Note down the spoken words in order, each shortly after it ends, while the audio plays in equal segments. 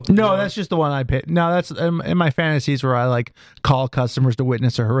No, that's just the one I picked. No, that's in my fantasies where I like call customers to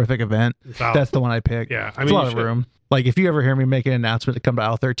witness a horrific event. That's the one I picked. Yeah, I mean, a lot of room. Like if you ever hear me make an announcement to come to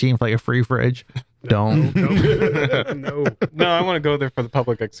aisle 13 for like a free fridge, don't. No. No, I want to go there for the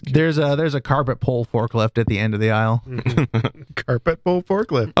public execution. There's a carpet pole forklift at the end of the aisle. Carpet pole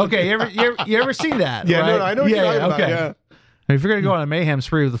forklift. Okay, you ever seen that? Yeah, right? no, I know what you're talking about. Yeah. If you're gonna go on a mayhem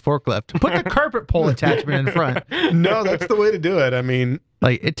spree with the forklift, put the carpet pole attachment in front. No, that's the way to do it. I mean,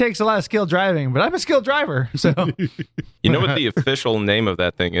 like it takes a lot of skill driving, but I'm a skilled driver, so. You know what the official name of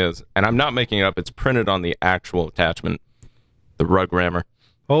that thing is? And I'm not making it up. It's printed on the actual attachment. The rug rammer.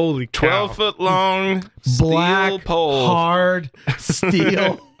 Holy cow. 12-foot long Black, steel pole. hard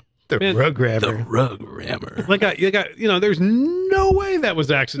steel. the rug rammer. The rug rammer. There's no way that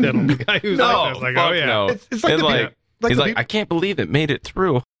was accidental. The guy who's like, fuck no. It's like he's like, I can't believe it made it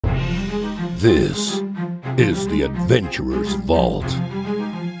through. This is the Adventurer's Vault.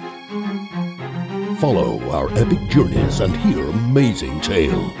 Follow our epic journeys and hear amazing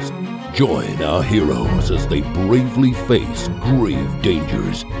tales. Join our heroes as they bravely face grave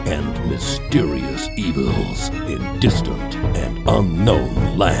dangers and mysterious evils in distant and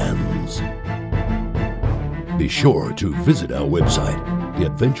unknown lands. Be sure to visit our website,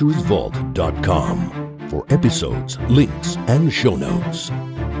 theadventurersvault.com, for episodes, links, and show notes.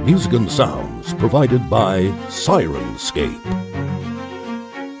 Music and sounds provided by Sirenscape.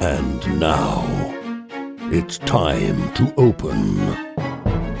 And now, it's time to open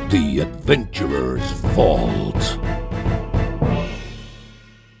the Adventurer's Vault.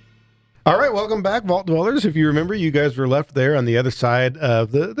 All right, welcome back, Vault Dwellers. If you remember, you guys were left there on the other side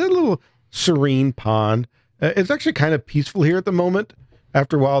of the little serene pond. It's actually kind of peaceful here at the moment.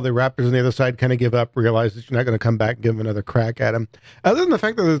 After a while, the raptors on the other side kind of give up, realize that you're not going to come back and give them another crack at them. Other than the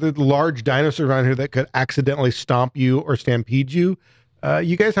fact that there's large dinosaurs around here that could accidentally stomp you or stampede you,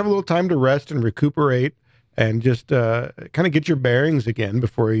 you guys have a little time to rest and recuperate and just kind of get your bearings again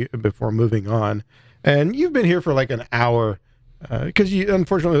before moving on. And you've been here for like an hour because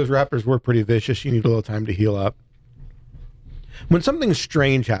unfortunately those raptors were pretty vicious. You need a little time to heal up. When something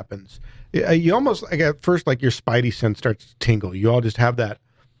strange happens, you almost like at first like your spidey sense starts to tingle. You all just have that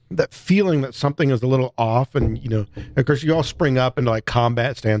feeling that something is a little off, and of course you all spring up into like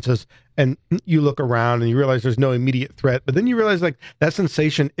combat stances, and you look around and you realize there's no immediate threat. But then you realize like that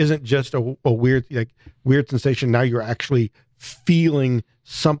sensation isn't just a weird sensation. Now you're actually feeling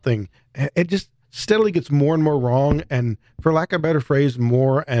something. It just steadily gets more and more wrong, and for lack of a better phrase,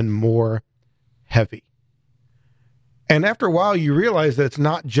 more and more heavy. And after a while, you realize that it's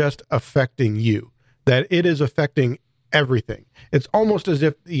not just affecting you, that it is affecting everything. It's almost as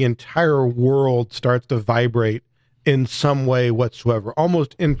if the entire world starts to vibrate in some way whatsoever,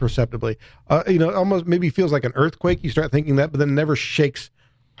 almost imperceptibly. Almost maybe feels like an earthquake. You start thinking that, but then it never shakes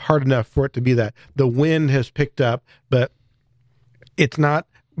hard enough for it to be that. The wind has picked up, but it's not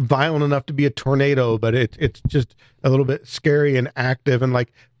violent enough to be a tornado, but it's just a little bit scary and active. And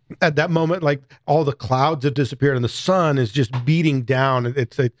like, at that moment, like all the clouds have disappeared and the sun is just beating down.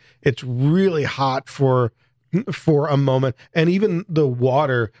 It's really hot for a moment. And even the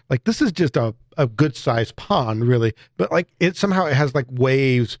water, like this is just a good sized pond really, but like it has like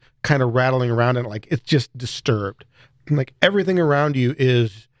waves kind of rattling around and like it's just disturbed. And like everything around you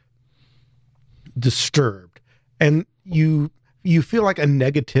is disturbed, and you feel like a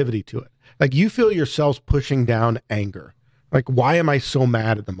negativity to it. Like you feel yourselves pushing down anger. Like, why am I so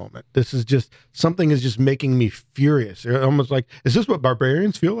mad at the moment? This is just, something is just making me furious. They're almost like, is this what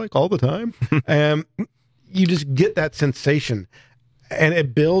barbarians feel like all the time? And you just get that sensation, and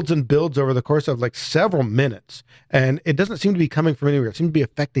it builds and builds over the course of like several minutes. And it doesn't seem to be coming from anywhere. It seems to be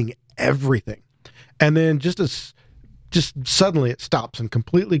affecting everything. And then just suddenly it stops and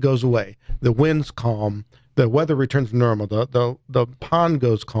completely goes away. The wind's calm. The weather returns to normal. The pond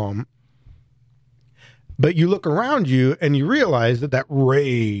goes calm. But you look around you and you realize that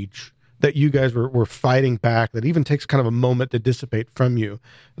rage that you guys were fighting back, that even takes kind of a moment to dissipate from you,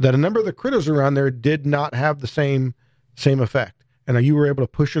 that a number of the critters around there did not have the same effect. And you were able to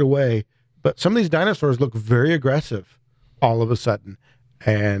push it away. But some of these dinosaurs look very aggressive all of a sudden.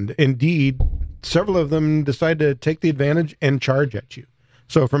 And indeed, several of them decide to take the advantage and charge at you.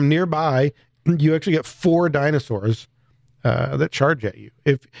 So from nearby, you actually get 4 dinosaurs that charge at you.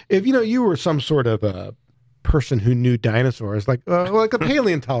 If you were some sort of a person who knew dinosaurs, like a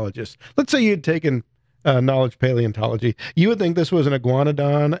paleontologist, let's say you'd taken knowledge paleontology, you would think this was an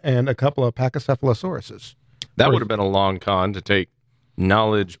iguanodon and a couple of Pachycephalosauruses. That would have been a long con to take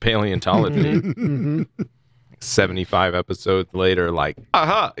knowledge paleontology. 75 episodes later, like,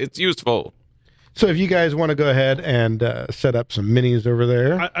 aha, it's useful. So if you guys want to go ahead and set up some minis over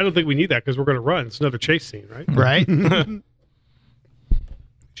there. I don't think we need that because we're going to run. It's another chase scene, right? Right?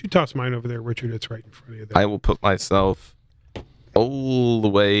 You toss mine over there, Richard. It's right in front of you. There. I will put myself all the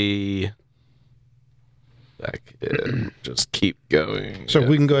way back in. Just keep going. So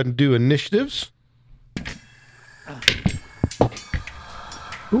we can go ahead and do initiatives.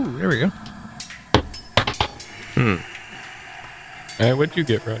 Ooh, there we go. What'd you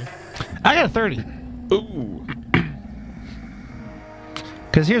get, Roddy? I got a 30. Ooh.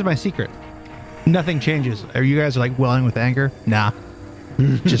 Because here's my secret. Nothing changes. Are you guys like welling with anger? Nah.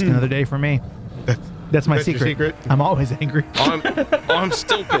 Just another day for me. That's my That's your secret. secret? I'm always angry. I'm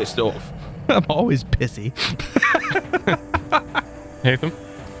still pissed off. I'm always pissy. Hatham?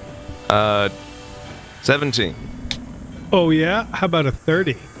 17. Oh, yeah? How about a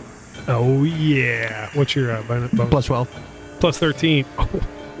 30? Oh, yeah. What's your bonus? Plus 12. Plus 13.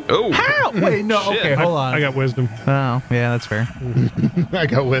 Oh. How? Wait, no. Shit. Okay, hold on. I got wisdom. Oh, yeah, that's fair. I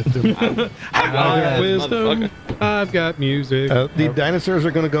got wisdom. I got yeah, wisdom. I've got music. The dinosaurs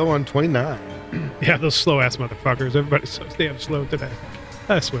are going to go on 29. Yeah, those slow-ass motherfuckers. Everybody's so damn slow today.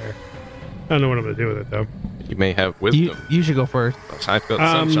 I swear. I don't know what I'm going to do with it, though. You may have wisdom. You should go first. I've got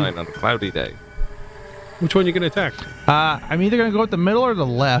sunshine on a cloudy day. Which one are you going to attack? I'm either going to go with the middle or the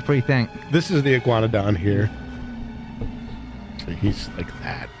left. What do you think? This is the iguanodon here. So he's like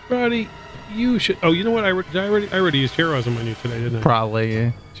that. Roddy, you should... Oh, you know what? I already used heroism on you today, didn't I? Probably.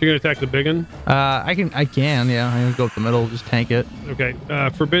 Yeah. So you're going to attack the big one? I can. Yeah, I'm going to go with the middle. Just tank it. Okay.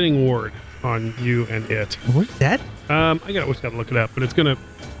 Forbidding ward on you and it. What's that? I got to look it up, but it's going to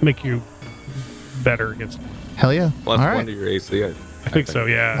make you better against... Hell yeah. Plus All one right. to your AC. I think so,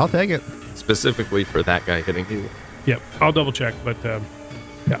 yeah. I'll take it. Specifically for that guy hitting you. Yep. I'll double check, but yeah.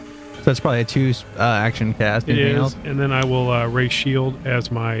 So that's probably a 2 action cast. It Anything is. else? And then I will raise shield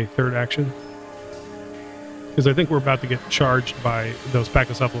as my third action. Because I think we're about to get charged by those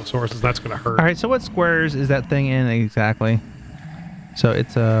Pachycephalosauruses. That's going to hurt. All right. So what squares is that thing in exactly? So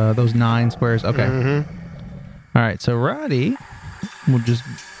it's those 9 squares. Okay. All right. So Roddy will just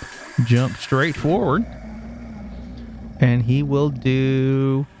jump straight forward, and he will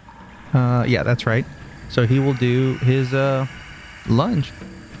do. Yeah, that's right. So he will do his lunge.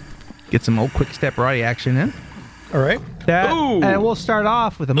 Get some old quick step Roddy action in. All right. That, Ooh. and we'll start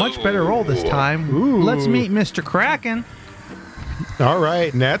off with a much better roll this time. Ooh. Let's meet Mr. Kraken. All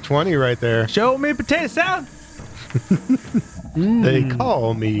right. Nat 20 right there. Show me potato salad. They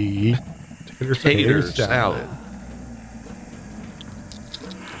call me Tater salad.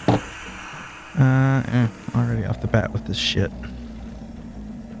 Already off the bat with this shit.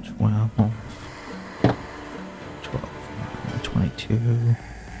 12,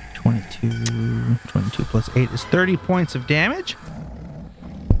 22 plus 8 is 30 points of damage.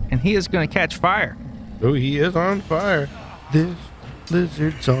 And he is going to catch fire. Oh, he is on fire. This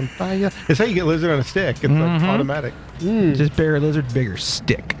lizard's on fire. It's how you get lizard on a stick. It's like automatic. Just bigger lizard, bigger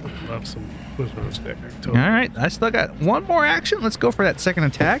stick. Love some Blizzard on a stick. All right, I still got one more action. Let's go for that second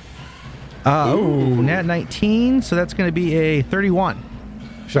attack. Nat 19, so that's going to be a 31.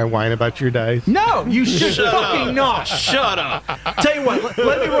 Should I whine about your dice? No, you should fucking not. Shut up. Tell you what,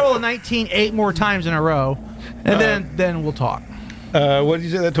 let me roll a 19 8 more times in a row, and then we'll talk. What did you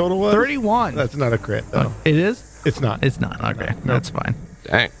say that total was? 31. That's not a crit, though. It is? It's not. It's not. Okay, that's fine.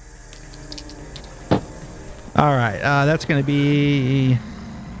 Dang. All right, that's going to be...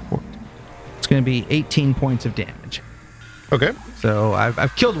 It's going to be 18 points of damage. Okay. So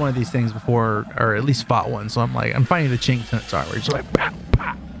I've killed one of these things before, or at least fought one. So I'm finding the chinks in its armor. Just like, bah,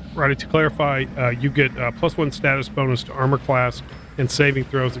 bah. Roddy, to clarify, you get +1 status bonus to armor class and saving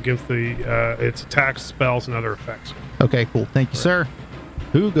throws against its attacks, spells, and other effects. Okay, cool. Thank you, sir.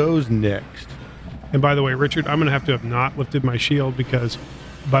 Who goes next? And by the way, Richard, I'm going to have not lifted my shield because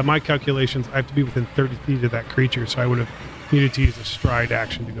by my calculations, I have to be within 30 feet of that creature. So I would have needed to use a stride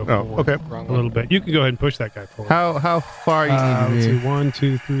action to go forward. Okay. A little bit. You can go ahead and push that guy forward. How far you Let's need to see, be? 1,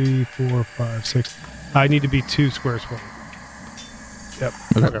 2, 3, 4, 5, 6. I need to be 2 squares forward. Yep.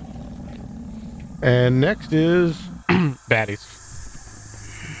 Okay. And next is Baddies.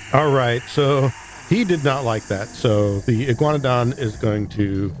 all right. So he did not like that. So the iguanodon is going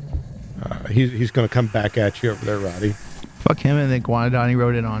to he's going to come back at you over there, Roddy. Fuck him and the iguanodon he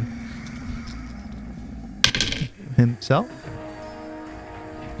rode it on. Himself?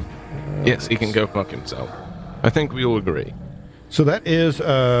 Yes, he can go fuck himself. I think we'll agree. So that is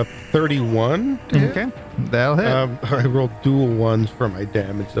 31. to hit. Okay, that'll hit. I rolled dual ones for my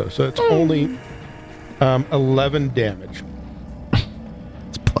damage though, so it's only 11 damage.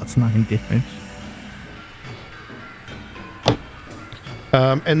 It's +9 damage.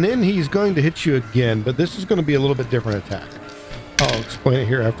 And then he's going to hit you again, but this is going to be a little bit different attack. I'll explain it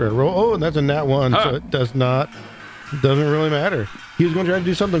here after I roll. Oh, and that's a nat 1, so it doesn't really matter. He was going to try to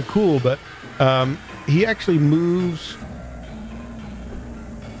do something cool, but he actually moves.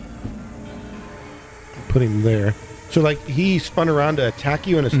 Put him there. So, like, he spun around to attack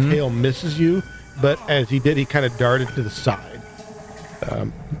you, and his tail misses you, but as he did, he kind of darted to the side.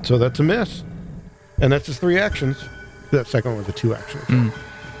 So that's a miss. And that's his 3 actions. That second one was a 2 actions.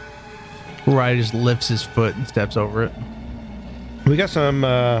 Right, just lifts his foot and steps over it. We got some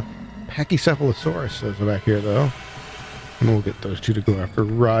Pachycephalosaurus back here, though. And we'll get those 2 to go after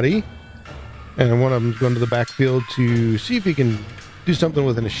Roddy. And one of them's going to the backfield to see if he can do something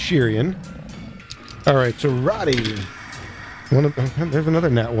with an Ashirian. All right, so Roddy. There's another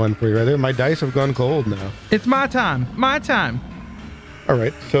nat 1 for you right there. My dice have gone cold now. It's my time. My time. All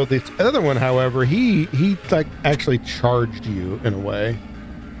right, so this other one, however, he like actually charged you in a way.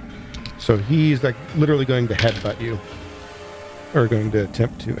 So he's like literally going to headbutt you. Or going to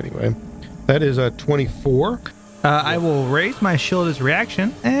attempt to, anyway. That is a 24. I will raise my shield as a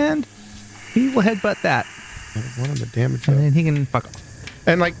reaction, and he will headbutt that. One on the damage. And then he can fuck off.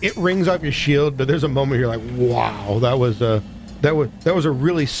 And like it rings off your shield, but there's a moment you're like, wow, that was a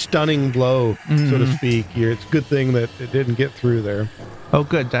really stunning blow, so to speak. Here, it's a good thing that it didn't get through there. Oh,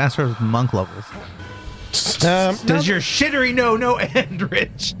 good. Dinosaurs with monk levels. Does your shittery know no end,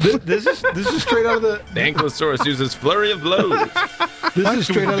 Rich? This is straight out of the Ankylosaurus uses flurry of blows. This is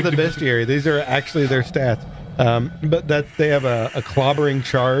straight out of the bestiary. These are actually their stats. But that they have a clobbering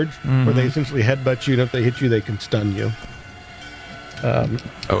charge where they essentially headbutt you, and if they hit you, they can stun you.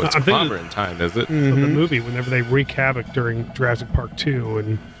 It's I'm thinking clobbering time, is it? Of the movie, whenever they wreak havoc during Jurassic Park 2,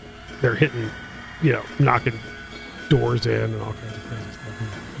 and they're hitting, knocking doors in and all kinds of crazy stuff.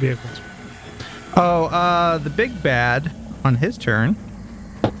 Vehicles. Oh, the big bad on his turn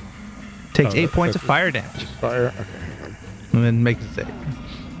takes 8 points of fire damage. Fire. Okay, hang on. And then makes a save.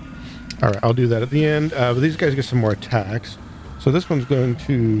 All right, I'll do that at the end. But these guys get some more attacks. So this one's going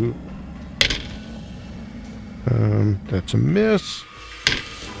to. That's a miss.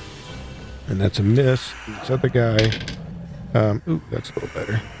 And that's a miss. This other guy. That's a little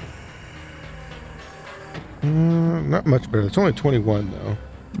better. Not much better. It's only 21 though.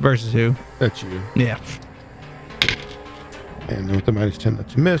 Versus who? That's you. Yeah. And then with the -10,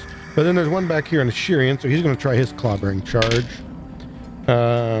 that's a miss. But then there's one back here on the Ashirian, so he's going to try his clobbering charge.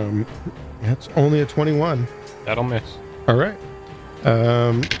 That's only a 21. That'll miss. All right.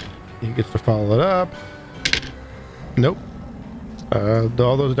 He gets to follow it up. Nope.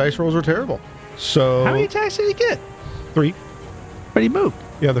 All those dice rolls are terrible. So How many attacks did he get? 3. But he moved.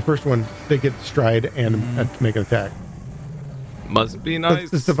 Yeah, the first one they get stride and make an attack. Must be nice.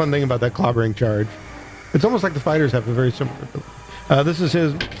 That's the fun thing about that clobbering charge. It's almost like the fighters have a very similar ability. This is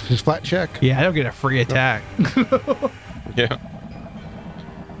his flat check. Yeah, I don't get a free attack. Yeah.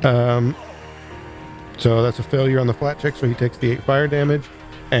 So that's a failure on the flat check, so he takes the 8 fire damage.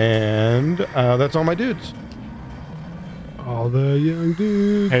 And that's all my dudes. All the young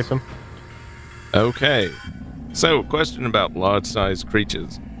dudes. Haytham. Okay. So, question about large-sized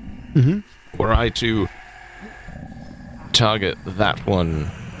creatures. Were I to target that one,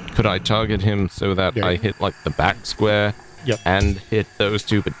 could I target him so that Yeah. I hit like the back square Yep. and hit those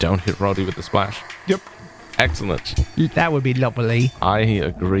two, but don't hit Roddy with the splash? Yep. Excellent. That would be lovely. I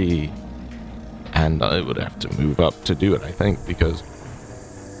agree. And I would have to move up to do it, I think, because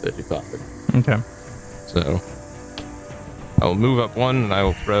 35. Okay. So I'll move up 1 and I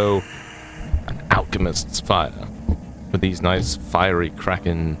will throw an Alchemist's Fire with these nice fiery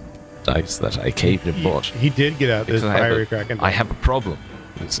kraken dice that I caved and bought. He did get out this Because fiery kraken. I have a problem,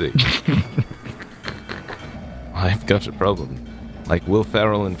 you see. I've got a problem. Like Will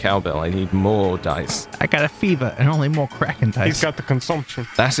Ferrell and Cowbell, I need more dice. I got a fever and only more Kraken dice. He's got the consumption.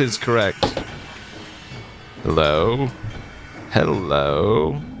 That is correct. Hello.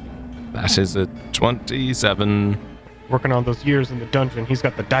 Hello. That is a 27. Working on those years in the dungeon. He's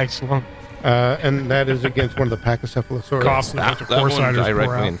got the dice lung. And that is against one of the Pachycephalosaurus. Cough. That Bunch of one four-siders pour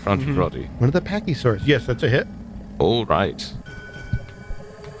directly out. in front of Roddy. One of the Pachysaurus. Yes, that's a hit. All right.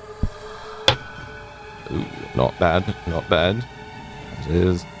 Ooh, not bad, not bad. That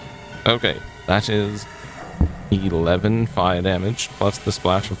is... Okay, that is 11 fire damage plus the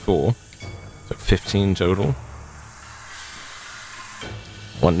splash of 4. So 15 total.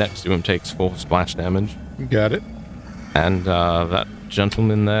 One next to him takes 4 splash damage. Got it. And that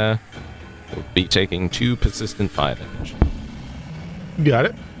gentleman there will be taking 2 persistent fire damage. Got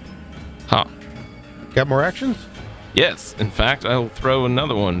it. Ha. Got more actions? Yes, in fact, I'll throw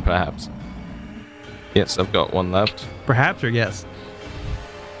another one, perhaps. Yes, I've got one left. Perhaps or yes.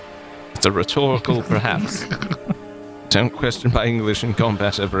 It's a rhetorical, perhaps. Don't question my English in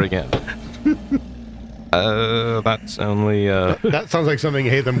combat ever again. That's only, That sounds like something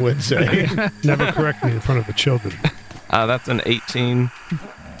Hatham would say. Never correct me in front of the children. that's an 18.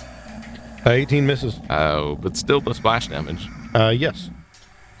 18 misses. Oh, but still the splash damage. Yes.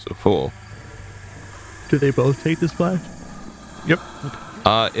 So 4. Do they both take the splash? Yep.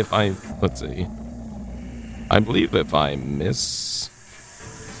 If I, let's see. I believe if I miss,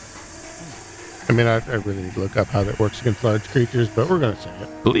 I mean, I really need to look up how that works against large creatures, but we're going to say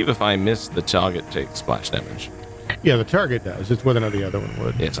it. the target takes splash damage. Yeah, the target does. It's whether or not the other one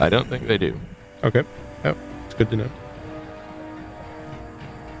would. Yes, I don't think they do. Okay. Yep. It's good to know.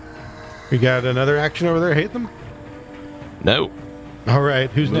 We got another action over there, Hatham? No. All right.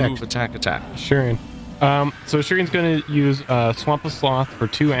 Who's Move, next? attack. Shurian. So Shurian's going to use Swamp of Sloth for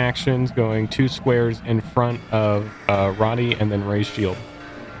 2 actions, going 2 squares in front of Roddy and then raise shield.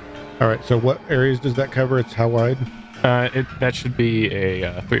 All right. So what areas does that cover? It's how wide? That should be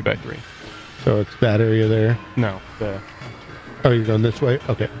a 3x3. So it's that area there. No, Oh, you're going this way?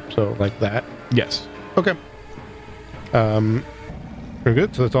 Okay. So like that. yes. Okay. Very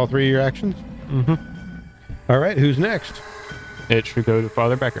good. So that's all 3 of your actions? Mm-hmm. All right. Who's next? It should go to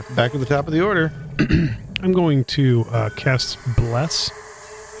Father Becker. Back to the top of the order. I'm going to cast Bless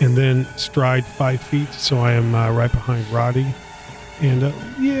and then stride 5 feet, so I am right behind Roddy. And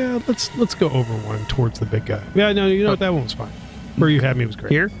yeah, let's go over one towards the big guy. Yeah, no, you know what? That one was fine. Where you had me was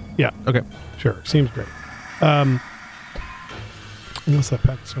great. Here? Yeah, Okay. sure. Seems great. Unless that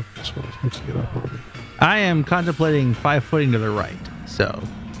pack stuff just wants to get up on me. I am contemplating 5-footing to the right, so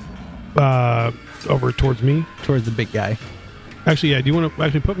Over towards me. towards the big guy. Actually, yeah. Do you want to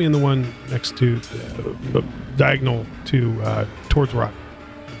actually put me in the one next to diagonal to towards Roddy?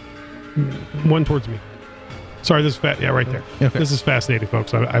 One towards me. Sorry, this is yeah, right there. Okay. This is fascinating,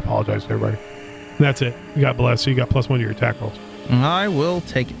 folks. I apologize to everybody. And that's it. You got blessed, so you got +1 to your attack rolls. I will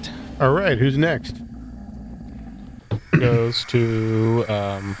take it. All right. Who's next? Goes to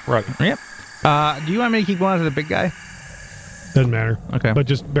Roddy. Yep. Do you want me to keep going after the big guy? Doesn't matter. Okay. But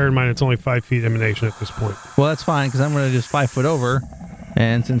just bear in mind, it's only 5 feet emanation at this point. Well, that's fine because I'm going to just 5 foot over,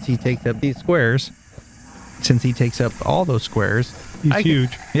 and since he takes up these squares, since he takes up all those squares, He's I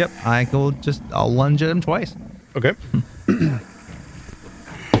huge. I'll lunge at him twice. Okay.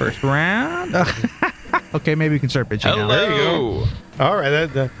 First round. Okay, maybe we can start pitching now. Hello. All right.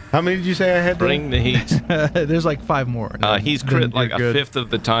 How many did you say I had? Bring the heat. There's like 5 more. He's Then crit like you're a good. fifth of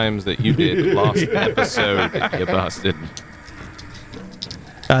the times that you did last episode, you bastard.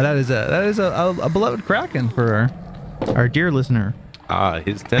 That is a beloved Kraken for our dear listener.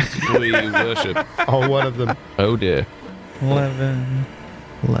 His tentacly worship. Oh, one of them. Oh dear.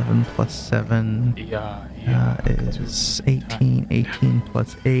 11 plus 7 is 18. 18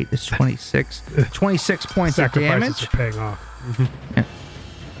 plus 8 is 26. 26 points of Sacrifices damage. are paying off. Yeah.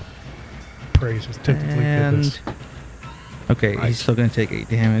 Praise his tentacly goodness. Okay, he's still going to take 8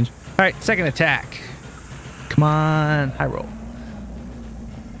 damage. All right, second attack. Come on, high roll.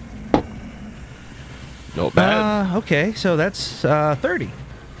 Not bad. Okay, so that's 30.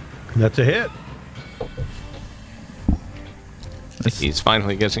 That's a hit. He's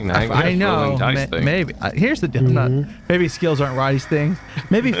finally getting the hang of I know. rolling dice thing. Maybe. Here's the deal. Maybe skills aren't Roddy's thing.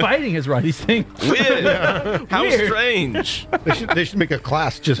 Maybe fighting is Roddy's thing. Weird. How Weird. strange. They should make a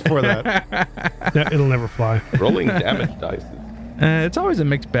class just for that. No, it'll never fly. Rolling damage dice. It's always a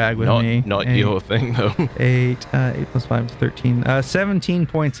mixed bag with me. Not Eight- your thing though. 8 plus 5 is 13. 17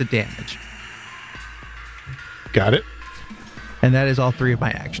 points of damage. Got it. And that is all 3 of my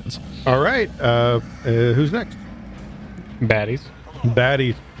actions. All right. Who's next? Baddies.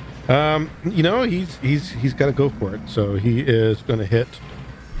 Baddies. He's got to go for it. So he is going to hit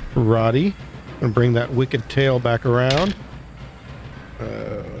Roddy and bring that wicked tail back around.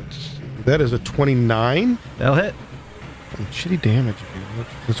 Let's see. That is a 29. That'll hit. And shitty damage. Again.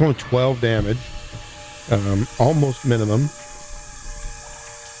 It's only 12 damage. Almost minimum.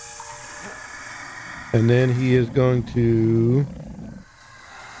 And then he is going to...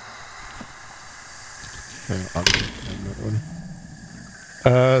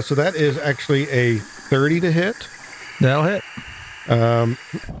 So that is actually a 30 to hit. That'll hit.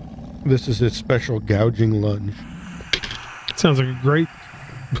 This is his special gouging lunge. Sounds like a great,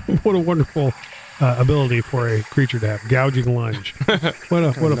 what a wonderful ability for a creature to have. Gouging lunge. What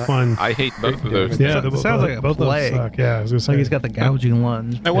a fun. I hate both of those. Yeah, It sounds like a both plague. of them suck. Yeah, I was gonna It's like say. he's got the gouging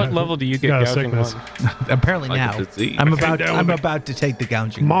lunge. At what Yeah. level do you get Got a gouging sickness. lunge? Apparently Like a now. disease. I'm down. about to take the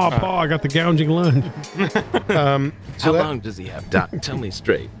gouging. Ma, Pa, I got the gouging lunge. How So that, long does he have, Doc? Tell me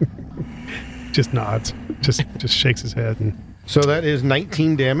straight. Just nods. Just shakes his head and So that is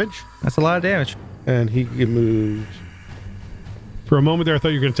 19 damage, That's a lot of damage. and he moves. For a moment there, I thought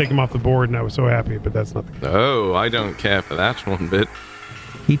you were going to take him off the board, and I was so happy, but that's not the case. Oh, I don't care for that one bit.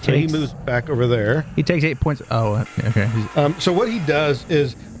 He So he takes moves back over there. he takes 8 points. Oh, okay. So what he does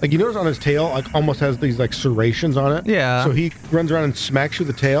is, like, you notice on his tail, like, almost has these, like, serrations on it. Yeah. So he runs around and smacks you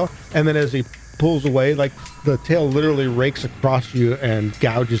with the tail, and then as he pulls away, like, the tail literally rakes across you and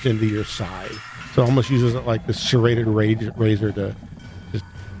gouges into your side. So it almost uses it like this serrated razor to just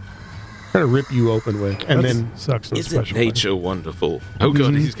kind of rip you open with. And That's- then, sucks in a Isn't special way. nature wonderful? Oh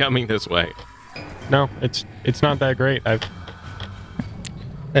god, he's coming this way. No, it's not that great.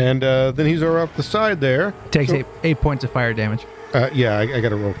 then he's over off the side there. Takes So- 8 points of fire damage. Yeah, I got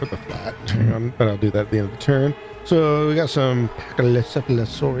to roll for the flat. Hang on, but I'll do that at the end of the turn. So we got some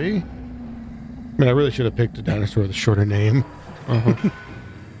Pachycephalosauri. I mean, I really should have picked a dinosaur with a shorter name.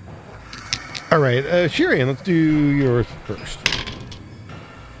 All right, Shirian, let's do yours first.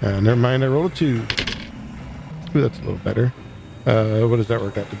 Never mind, I rolled a 2. Ooh, that's a little better. What does that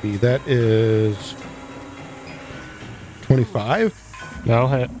work out to be? That is 25 That'll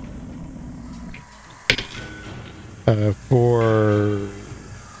hit. for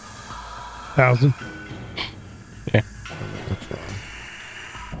 1,000. Yeah. that's wrong.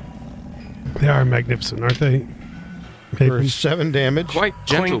 They are magnificent, aren't they? For Maybe 7 damage. Quite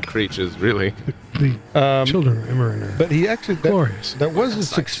gentle Clink. creatures, really. the children are Emmeriner. But he actually Glorious. that was a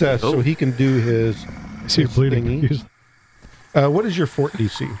success, so oh. he can do his. I see you're bleeding. thingy. Confused. What is your fort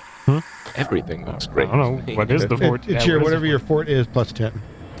DC? Everything looks great. I don't know. What is the fort? It's your whatever your fort is plus 10.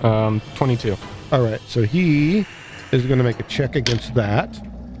 22. All right, so he is going to make a check against that,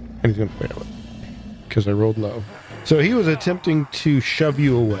 and he's going to fail it because I rolled low. So he was attempting to shove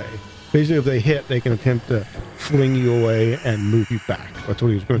you away. Basically, if they hit, they can attempt to fling you away and move you back. That's what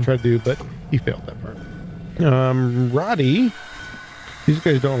he was going to try to do, but he failed that part. Roddy, these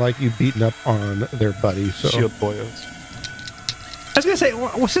guys don't like you beating up on their buddy, so Shield boyos. I was gonna say,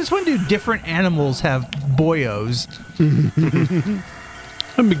 well, since when do different animals have boyos?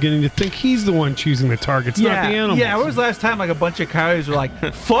 I'm beginning to think he's the one choosing the targets, not the animals. Yeah, when was the last time like a bunch of coyotes were like,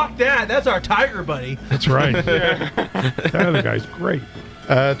 fuck that, that's our tiger buddy. That's right. That other guy's great.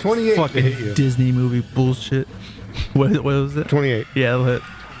 28 to hit you. Disney movie bullshit. What was it? 28 Yeah, it'll hit.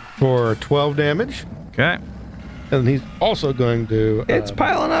 for 12 damage, Okay. and he's also going to. It's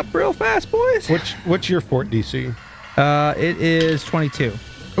piling up real fast, boys. What's your fort DC? It is 22.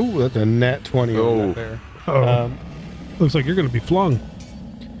 Ooh, that's a nat 20 on Oh. that there. Oh, looks like you're going to be flung.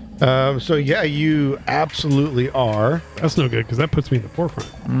 So yeah, you absolutely are. That's no good because that puts me in the forefront.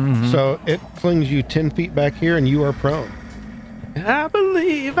 So it flings you 10 feet back here, and you are prone. I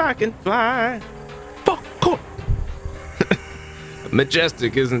believe I can fly. Fuck.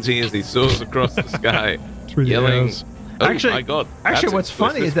 Majestic, isn't he, as he soars across the sky, Through the yelling. arrows. Oh Actually- my god. Actually, that's what's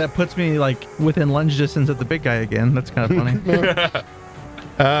funny is explicit. that puts me like within lunge distance of the big guy again. That's kind of funny.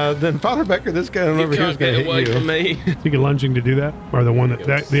 Then Father Becker, this guy over You here is can't going get to away hit from you. me. Think of lunging to do that, or the one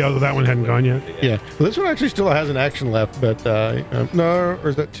that one hadn't gone yet. Yeah. Well, this one actually still has an action left, but no, or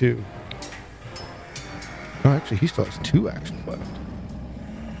is that 2? No, actually, he still has 2 actions left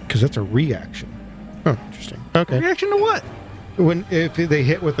because that's a reaction. Oh, interesting. Okay. Reaction to what? If they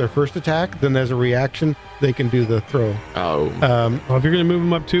hit with their first attack, then as a reaction, they can do the throw. Oh, Well, if you're going to move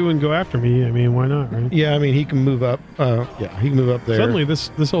him up too and go after me, I mean, why not, right? Yeah, I mean, he can move up. Yeah, he can move up there. Suddenly, this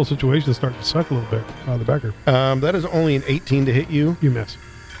whole situation is starting to suck a little bit. Father Becker, That is only an 18 to hit you. you miss.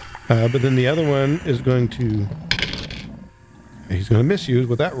 But then the other one is going to. He's going to miss you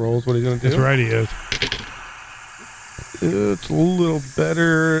with that roll. Is what he's going to do. That's right, he is. It's a little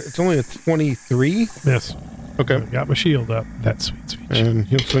better. It's only a 23. Miss. Okay. Got my shield up. That's sweet speech. And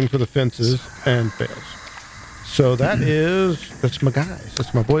he'll swing for the fences and fails. So that's my guys.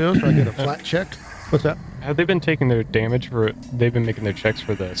 That's my boyos. So I get a flat check. What's that? Have they been taking their damage for? They've been making their checks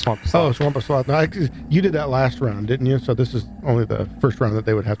for the swamp. Oh, Swamp of Sloth. No, you did that last round, didn't you? So this is only the first round that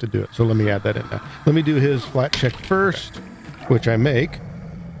they would have to do it. So let me add that in now. Let me do his flat check first, which I make.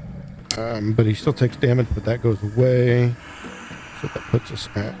 But he still takes damage, but that goes away. So that puts us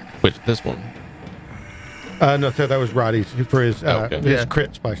at. which this one? No, that was Roddy's for his Okay. his Yeah.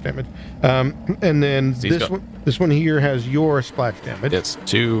 crit splash damage. And then He's got- this one here has your splash damage. It's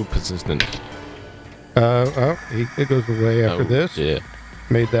too persistent. It goes away after Oh, this. Yeah.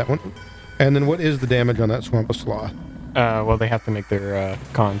 Made that one. And then what is the damage on that Swamp of Sloth? Well, they have to make their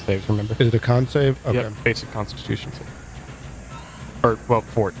con saves. Remember? Is it a con save? Okay. Yep, basic Constitution save. Or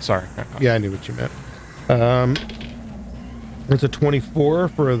fort. Sorry. Yeah, I knew what you meant. It's a 24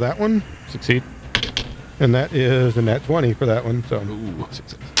 for that one, Succeed. and that is a nat 20 for that one. So, Ooh,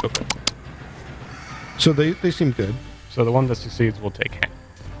 success. Okay. so they seem good. So the one that succeeds will take half.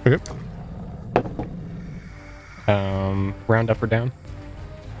 Okay. Round up or down?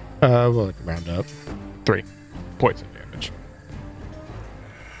 We'll round up. 3 poison damage.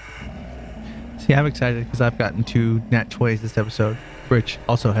 See, I'm excited because I've gotten 2 nat 20s this episode. Rich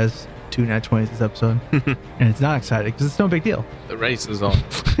also has 2 nat 20s this episode. And it's not excited because it's no big deal. The race is on.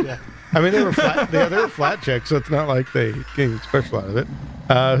 I mean, they were flat. They were flat checks, so it's not like they getting special out of it.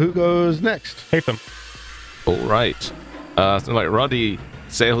 Who goes next? Hatham. All right. So like Roddy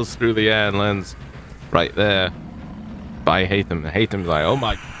sails through the air and lands right there by Hatham. Hatham's like, "Oh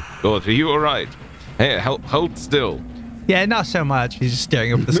my God, are you all right? Hey, hold still." Yeah, not so much. He's just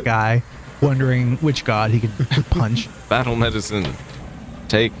staring up at the sky, wondering which god he could punch. Battle medicine.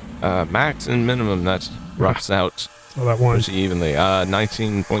 Take max and minimum. That roughs out So that one. pretty evenly.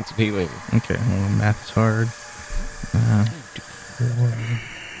 19 points of healing. Okay, well, math is hard. 4.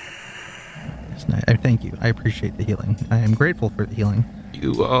 That's nice. Thank you. I appreciate the healing. I am grateful for the healing.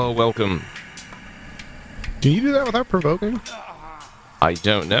 You are welcome. Can you do that without provoking? I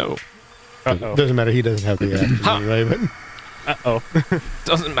don't know. Uh-oh. Doesn't matter. He doesn't have the action anyway. But Uh-oh.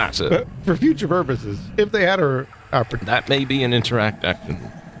 Doesn't matter. for future purposes, if they had a opportunity. That may be an interact action.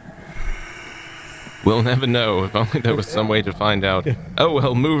 We'll never know. If only there was some way to find out. Oh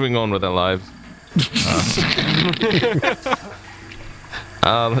well, moving on with our lives.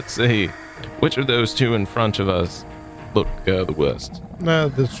 Let's see. Which of those 2 in front of us look the worst?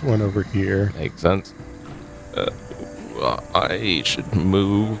 This one over here. Makes sense. I should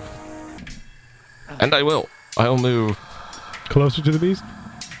move. And I will. I'll move. Closer to the beast?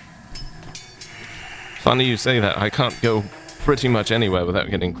 Funny you say that. I can't go pretty much anywhere without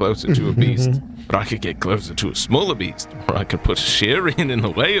getting closer to a beast. But I could get closer to a smaller beast. Or I could put Shirian in the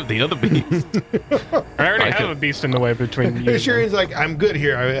way of the other beast. I already I have could- a beast in the way between you. Shirian's like, I'm good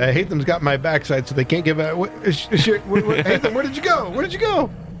here. I Hatham's got my backside, so they can't give out. Hatham, where did you go? Where did you go?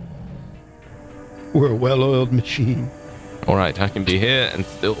 We're a well-oiled machine. Alright, I can be here and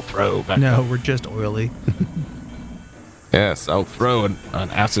still throw back. No, we're just oily. Yes, I'll throw an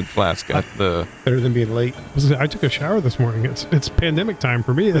acid flask at the... Better than being late. I took a shower this morning. It's pandemic time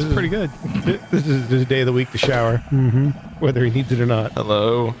for me. That's pretty good. This is the day of the week to shower, whether he needs it or not.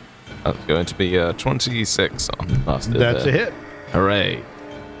 Hello. That's going to be 26 on the master. That's there. a hit. Hooray.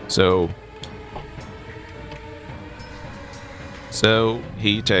 So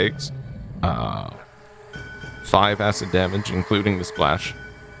he takes 5 acid damage, including the splash.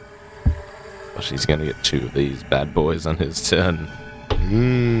 But he's going to get 2 of these bad boys on his turn.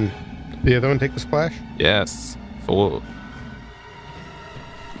 The other one take the splash. Yes. 4.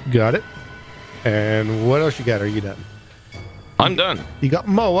 Got it. And what else you got? Are you done? I'm done. You got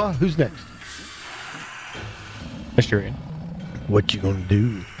Moa. Who's next? Asturian. What you gonna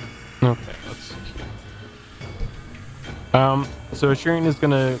do? Okay, let's see here. So Asturian is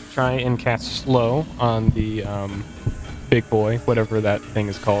gonna try and cast slow on the big boy, whatever that thing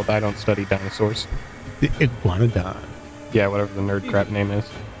is called. I don't study dinosaurs. The Iguanodon. Yeah, whatever the nerd crap name is.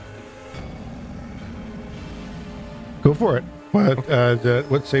 Go for it.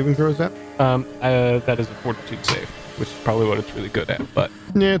 What saving throw is that? That is a fortitude save, which is probably what it's really good at. But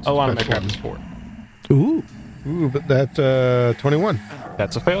Yeah, it's a lot of my special. crap is 4. Ooh, but that's 21.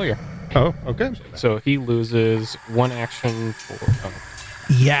 That's a failure. Oh, okay. So he loses 1 action for.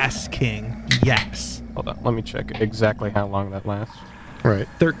 Yes, King. Yes. Hold on, let me check exactly how long that lasts. Right.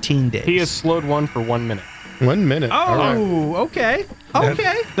 13 days. He has slowed 1 for 1 minute. 1 minute. All right. Oh, okay.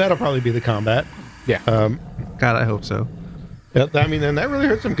 Okay. That'll probably be the combat. Yeah. God, I hope so. Yeah, I mean, and that really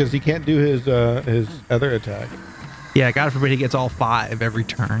hurts him because he can't do his other attack. Yeah, God forbid he gets all 5 every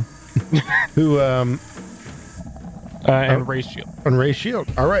turn. Who And raise shield. on Ray's shield.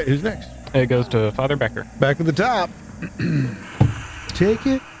 All right, who's next? It goes to Father Becker. Back to the top. Take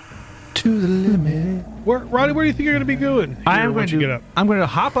it to the limit. Roddy, where do you think you're going to be going? I here am going once you to get up. I'm going to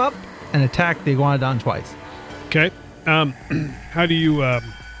hop up and attack the Iguanodon twice. Okay. How do you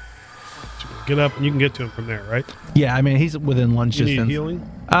get up and you can get to him from there, right? Yeah, I mean he's within lunge You need distance. healing?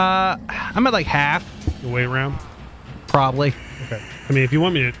 I'm at like half, The way around? probably. Okay. I mean, if you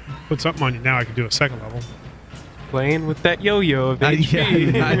want me to put something on you now, I can do a second level. Playing with that yo-yo of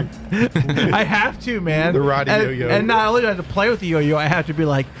HP. Yeah, I have to, man. The Roddy and, yo-yo. And not only do I have to play with the yo-yo, I have to be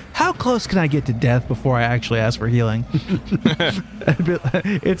like, how close can I get to death before I actually ask for healing?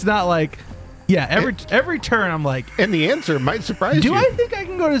 It's not like, yeah, every turn I'm like, And the answer might surprise do you. I think I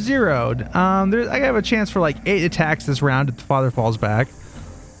can go to zeroed? I have a chance for like 8 attacks this round if the father falls back.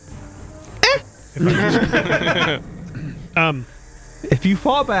 If you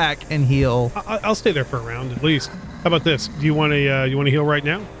fall back and heal, I'll stay there for a round at least. How about this? Do you want to heal right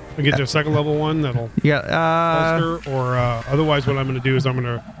now? I get to a second level one that'll You got bolster, or otherwise, what I'm going to do is I'm going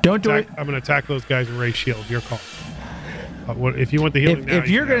to don't do it. I'm going to attack those guys and raise shield. Your call. If you want the healing, now, If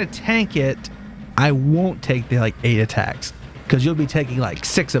you're can gonna tank it, I won't take the like 8 attacks because you'll be taking like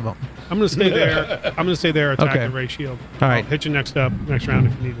 6 of them. I'm going to stay there. I'm going to stay there. Attack Okay. and raise shield. All right. I'll hit you next round if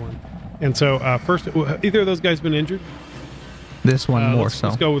you need one. And so first, either of those guys been injured? This one more let's, so.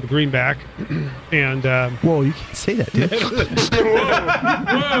 Let's go with the greenback. And Whoa, you can't say that, dude.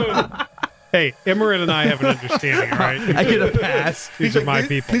 hey, Emerald and I have an understanding. All right. I get a pass. These are my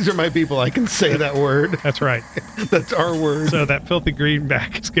people. These are my people. I can say that word. That's right. That's our word. So that filthy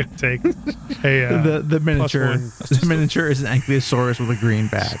greenback is going to take a The miniature. one. The miniature is an Ankylosaurus with a green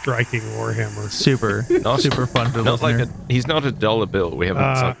back. striking warhammer. Super, super fun for the Not listener. like he's not a dollar bill. We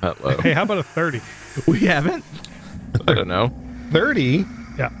haven't sunk that low. Hey, how about a 30? We haven't. I don't know. 30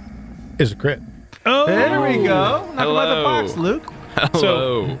 Yeah. is a crit. Oh, There we go. Knock him out of the Hello. box, Luke.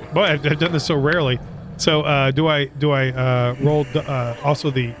 Hello. Boy, I've done this so rarely. So do I roll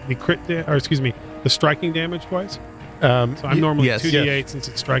also the crit or excuse me, the striking damage twice? So I'm normally yes. 2d8 since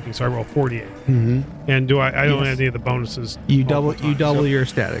it's striking, so I roll 48. Mm-hmm. And do I don't Yes. have any of the bonuses? You all double. the time, You double so- your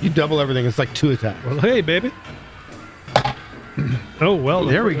static. You double everything. It's like 2 attacks. Well, hey, baby. Oh well.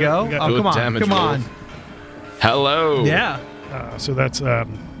 There we go. got- Oh, Good come on, damage come on. rolls. Hello. Yeah. so that's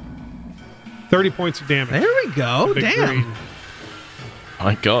 30 points of damage. There we go. Big Damn. green.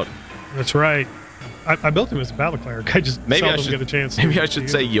 My God. That's right. I built him as a battle cleric. I just Maybe I seldom should get a chance. Maybe to I should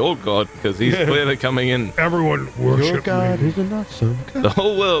use say him. your God because he's clearly coming in. Everyone worship Your God me. is an awesome God. The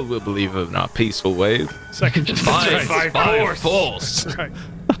whole world will believe in our peaceful ways. Second. By That's force. That's right.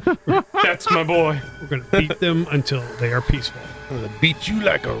 That's my boy. We're gonna beat them until they are peaceful. I'm gonna beat you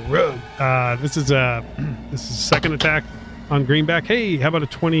like a rug. This is second attack on greenback. Hey, how about a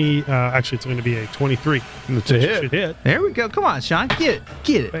 20? Actually, it's going to be a 23. It's a Which hit. should hit. There we go. Come on, Sean. Get it.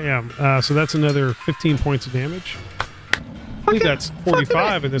 Get it. Bam. So that's another 15 points of damage. I believe that's Fucking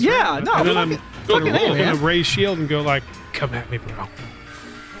 45 in this yeah, round. no, And then fucking- I'm fucking A, going man. to raise shield and go like, come at me, bro.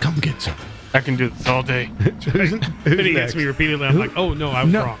 Come get some. I can do this all day. Then he hits next? me repeatedly. I'm like, oh, no, I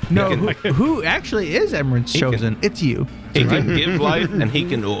was No, wrong. no. Who actually is Emerald's can- chosen? It's you. He can give life and he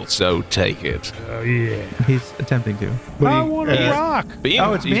can also take it. Oh, yeah. He's attempting to. I want to rock. But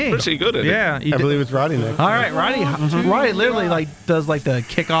Oh, it's he's me. pretty good at it. Yeah. You I did- believe it's Roddy next. All right, Roddy. Roddy literally like does like the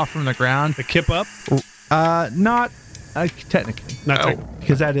kick off from the ground. The kip up? Not technically, Not Oh. technically.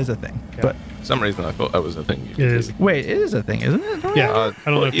 because that is a thing. Yeah. But For some reason I thought that was a thing. You It could is. do. wait, it is a thing, isn't it? Yeah. I don't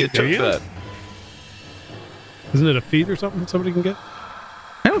know thought if you took do. that. Isn't it a feat or something somebody can get?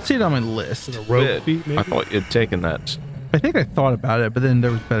 I don't see it on my list. Is it a rogue Bit. feat, maybe? I thought you'd taken that. I think I thought about it, but then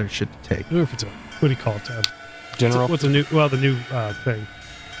there was better shit to take. I don't know if it's a, what do you call it? General. What's a new, well, the new thing.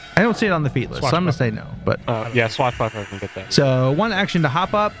 I don't see it on the feat list, so I'm gonna say no. But Yeah, Swashbuckler can get that. so one action to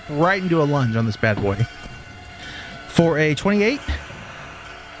hop up right into a lunge on this bad boy for a 28.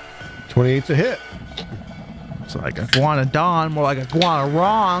 28's a hit. So like a Iguanodon, more like a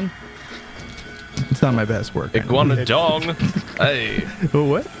Iguanarong. It's not my best work. Iguanodon. Hey. Oh,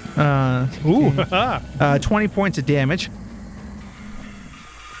 what? Ooh. 20 points of damage.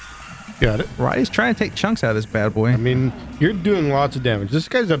 Got it. Roddy's trying to take chunks out of this bad boy. I mean, you're doing lots of damage. This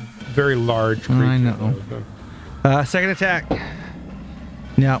guy's a very large creature. I know. though, so- Second attack.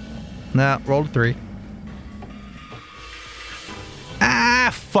 No. Rolled a 3.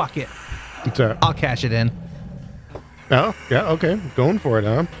 Fuck it. What's that? I'll cash it in. Oh, yeah, okay. Going for it,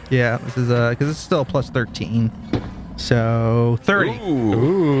 huh? Yeah, this is because it's still a plus 13. So 30. Ooh.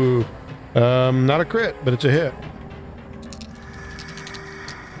 Ooh. Not a crit, but it's a hit.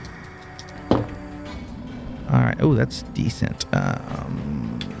 All right. Oh, that's decent.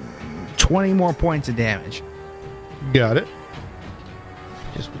 20 more points of damage. Got it.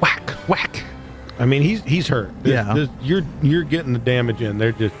 Just whack, whack. I mean, he's hurt. Yeah. You're getting the damage in.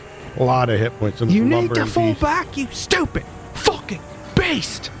 They're just a lot of hit points. In this You need to lumbering fall beast. back, you stupid fucking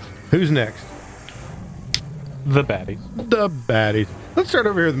beast. Who's next? The baddies. The baddies. Let's start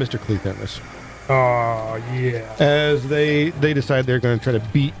over here with Mr. Cleathamus. Oh, yeah. As they decide they're going to try to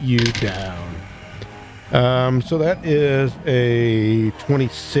beat you down. So that is a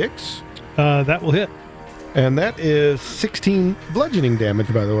 26, That will hit. and that is 16 bludgeoning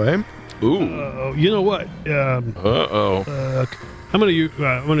damage, by the way. Ooh. You know what? Uh-oh. I'm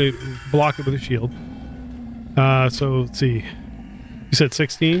gonna block it with a shield. So let's see. You said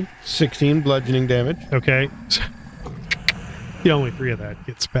 16. 16 bludgeoning damage. Okay. The only 3 of that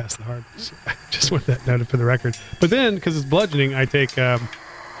gets past the hardness. Just want that noted for the record. But then, because it's bludgeoning, I take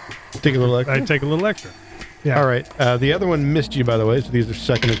Take a little extra. a little extra. Yeah. All right. The other one missed you, by the way. So these are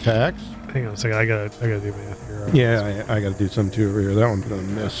second attacks. Hang on a second. I gotta do math here. Yeah, I got to do some too over here. That one's going to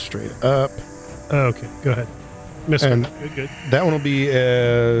miss straight up. Okay, go ahead. Missed And- it. Good. That one will be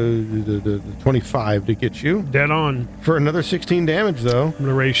the 25 to get you Dead on. for another 16 damage, though. I'm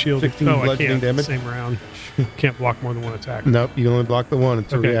gonna raise shield. 16 I bludgeoning can't. damage. Same round. Can't block more than one attack. Nope, you can only block the one.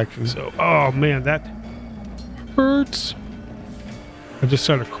 It's a reaction. So, oh man, that hurts. I just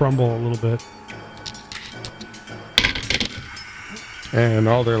started to crumble a little bit. And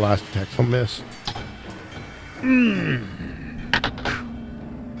all their last attacks will miss.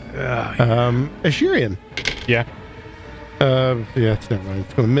 Ashirian. Yeah. Yeah, it's never mind.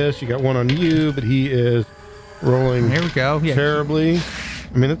 It's going to miss. You got one on you, but he is rolling There we go. Yeah. terribly.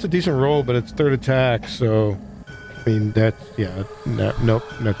 I mean, it's a decent roll, but it's third attack, so I mean that's nope,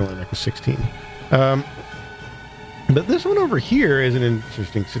 not going like a 16. But this one over here is an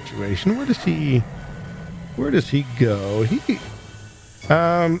interesting situation. Where does he go? He's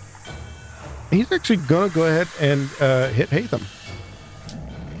actually gonna go ahead and hit Hatham.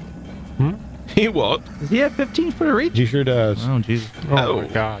 He what? Does he have 15 foot of reach? He sure does. Oh, Jesus. Oh, Oh. my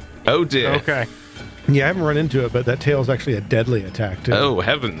god. Oh dear. Okay. Yeah, I haven't run into it, but that tail's actually a deadly attack too. Oh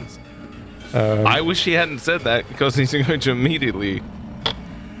heavens. I wish he hadn't said that because he's going to immediately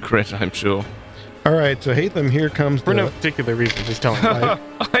crit, I'm sure. All right, so Hatham, here comes For the. no particular reason, just telling you.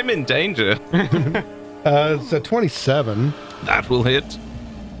 I'm in danger. It's a 27. That will hit.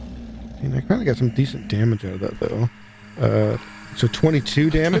 And I kind of got some decent damage out of that though. So 22 Oh,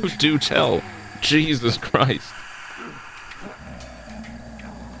 damage. do tell. Jesus Christ.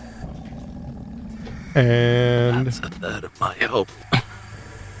 And That's a third of my health.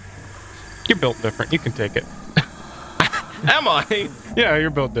 You're built different. You can take it. Am I? Yeah, you're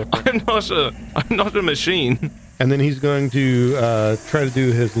built different. I'm not a machine. and then he's going to try to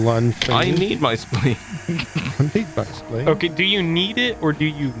do his lunge thing. I need my spleen. I need my spleen. Okay, do you need it or do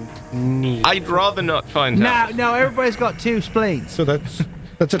you need I'd rather not find out. No, everybody's got 2 spleens. So that's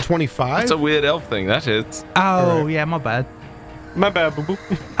a 25. That's a weird elf thing, that is. Oh, Correct. yeah, my bad. My bad, boo boo.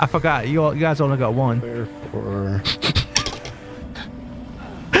 I forgot. You guys only got 1. Therefore,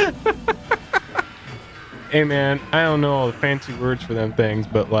 Hey man, I don't know all the fancy words for them things,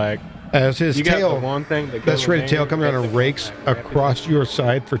 but like as his you got tail, the one thing that that shredded tail comes around and rakes across your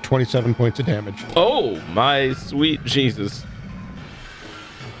side for 27 points of damage. Oh, my sweet Jesus.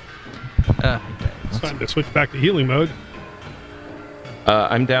 It's time to switch back to healing mode.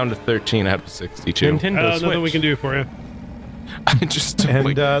 I'm down to 13 out of 62. Nintendo Switch. Nothing we can do for you. I just took And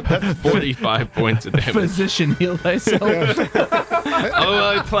like that's 45 points of damage. Physician heal thyself.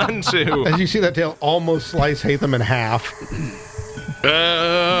 Oh, I plan to. as you see that tail almost slice Hatham in half.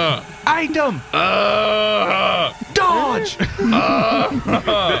 Item! Dodge!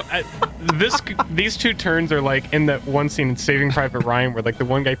 These two turns are like in that one scene in Saving Private Ryan where like the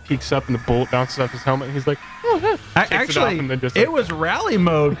one guy peeks up and the bullet bounces off his helmet and he's like, oh, huh. Takes it off Actually, and then just it like- was rally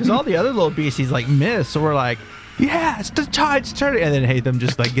mode because all the other little beasties like missed. So we're like, yeah, it's the tide's turning. And then Hatham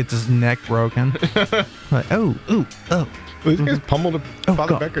just like gets his neck broken. Like, oh. Well, these guys pummeled Oh,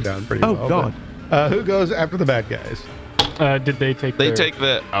 Father God. Becker down pretty Oh, well. God. But, who goes after the bad guys? did they take They their- take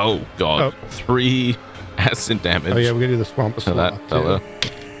the. Oh, God. 3 acid damage. Oh yeah, we gotta do the swamp of to sloth that fella. too.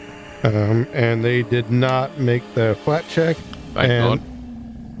 And they did not make the flat check. Thank and God.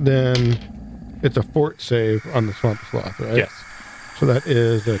 then it's a fort save on the swamp of sloth, right? Yes. So that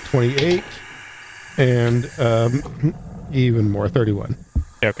is a 28 and even more 31.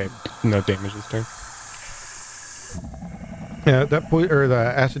 Yeah, okay. No damage this turn. Yeah, that point or the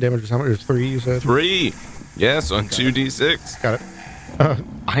acid damage is how much? It was 3. You said 3. Yes, on 2d6. got it.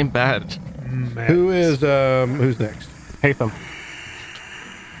 I'm bad. Who's next? Hatham.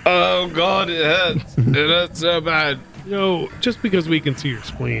 Oh, God, it hurts. It hurts so bad. No, just because we can see your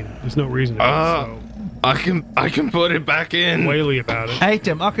spleen, there's no reason to be I can put it back so in. whaley about it.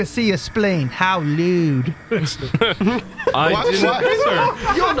 Hatham, I can see your spleen. How lewd. I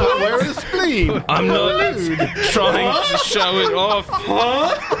didn't. You're not wearing a spleen. I'm not trying to show it off.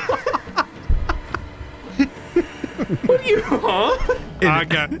 I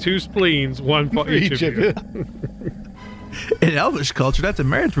got 2 spleens, one for each of you. In Elvish culture, that's a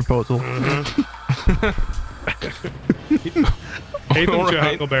marriage proposal. Hatham's your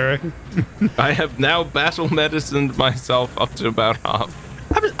Alright. Huckleberry. I have now battle medicined myself up to about half.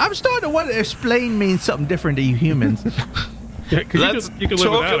 I'm starting to wonder if spleen means something different to you humans. Yeah, 'cause Let's you can live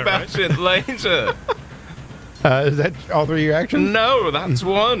talk without about it, right? it later. Is that all 3 of your actions? No, that's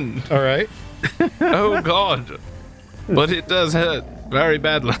one. All right. Oh God, but it does hurt very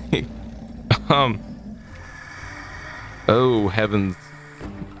badly. Oh heavens.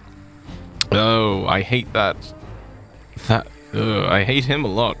 Oh, I hate that. I hate him a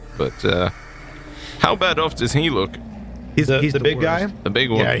lot, but how bad off does he look? He's the big worst. guy? The big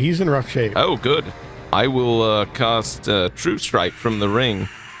one? Yeah, he's in rough shape. Oh, good. I will cast True Strike from the ring.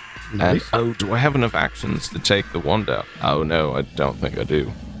 Nice. And, do I have enough actions to take the wand out? Oh, no, I don't think I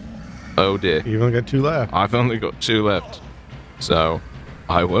do. Oh, dear. You've only got 2 left. I've only got 2 left. So,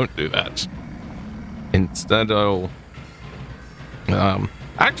 I won't do that. Instead, I'll...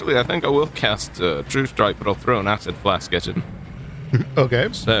 actually, I think I will cast True Strike, but I'll throw an Acid Flask at him. Okay.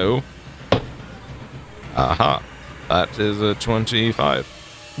 So... Aha. That is a 25.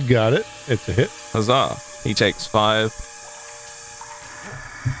 Got it. It's a hit. Huzzah. He takes 5.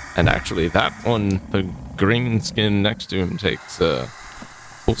 And actually, that one, the green skin next to him, takes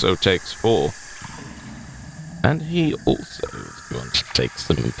also takes 4. And he also is going to take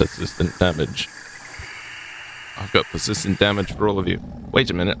some persistent damage. I've got persistent damage for all of you. Wait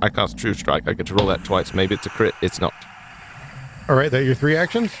a minute, I cast True Strike. I get to roll that twice. Maybe it's a crit. It's not. All right, that are your 3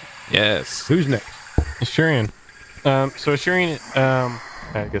 actions? Yes. Who's next? Ashurian. So Ashurian,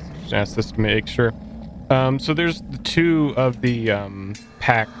 I guess I should ask this to make sure. So there's the 2 of the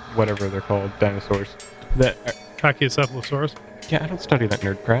pack, whatever they're called, dinosaurs. That Pachycephalosaurus. yeah, I don't study that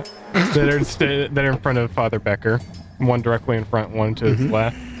nerd crap. that are in front of Father Becker. One directly in front, one to his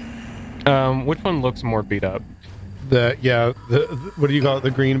left. Which one looks more beat up? The what do you call it?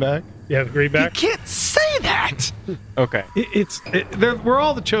 The greenback? Yeah, the greenback. Can't say that. Okay. We're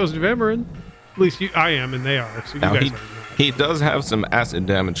all the chosen of Emerald. At least I am, and they are. So you Now, guys he does have some acid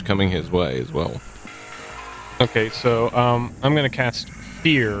damage coming his way as well. Okay, so I'm going to cast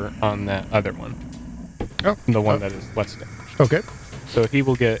Fear on that other one. Oh. The one that is less damaged. Okay. So he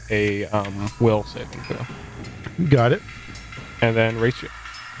will get a will saving throw. Got it. And then ratio.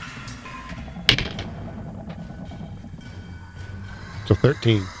 So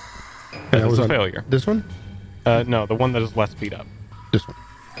 13. That was is a on failure. This one? No, the one that is less beat up. This one.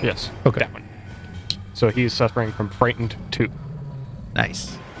 Yes. Okay. That one. So he's suffering from Frightened 2.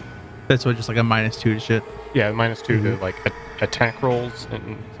 Nice. That's what, just like a -2 to shit. Yeah, -2 to like attack rolls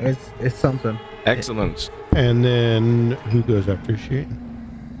and It's something. Excellent. And then who goes after she?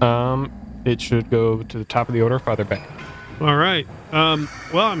 it should go to the top of the order, Father Becker. All right.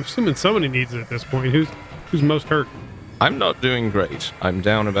 Well, I'm assuming somebody needs it at this point. Who's most hurt? I'm not doing great. I'm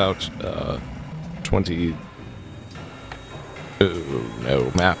down about 20. Oh,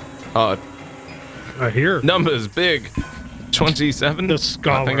 no, math. I hear. Numbers big. 27? The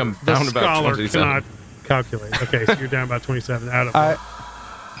scholar. I think I'm the down about scholar 27. cannot calculate. Okay, so you're down about 27 out of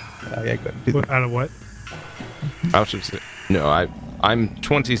Yeah, good. out of what? Out of no, I'm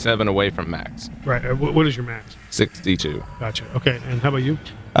 27 away from max. Right. What is your max? 62. Gotcha. Okay, and how about you?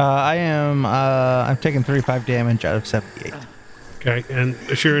 I'm taking 35 damage out of 78. Okay, and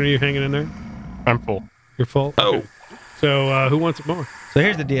Sharon, are you hanging in there? I'm full. You're full. Oh. Okay. So who wants it more? So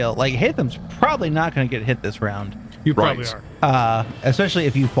here's the deal. Like, Hatham's probably not going to get hit this round. You probably Right. are. Especially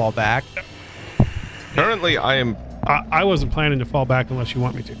if you fall back. Currently, I am. I wasn't planning to fall back unless you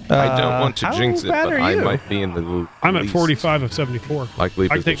want me to. I don't want to how jinx it, bad but are I you? might be in the. I'm at least 45 of 74. Likely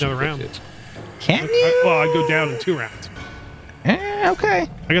I can take position another to round. hit. Can you? Well, I go down in 2 rounds. Okay.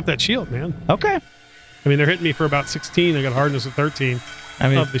 I got that shield, man. Okay. I mean, they're hitting me for about 16. I got hardness of 13 I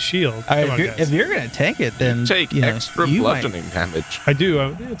mean, of the shield. all right, Come on, if guys. you're going to tank it, then Take you know, extra you might- bludgeoning damage. I do.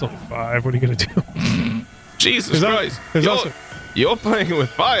 It's only 5. What are you going to do? Jesus There's al- Christ! there's You're, also- you're playing with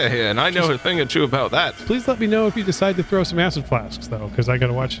fire here, and I know a thing or two about that. Please let me know if you decide to throw some acid flasks, though, because I got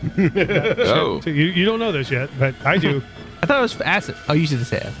to watch. Oh, So you don't know this yet, but I do. I thought it was acid. Oh, you should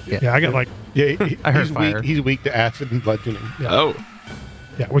say acid. Yeah. Yeah, I got like Yeah, I heard he's fire. weak. He's weak to acid and bludgeoning. oh,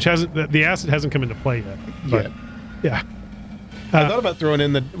 which hasn't the acid hasn't come into play yet. But Yeah. yeah, I thought about throwing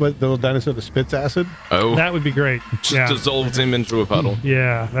in the little dinosaur that spits acid. oh! that would be great. Just Yeah, dissolves him into a puddle.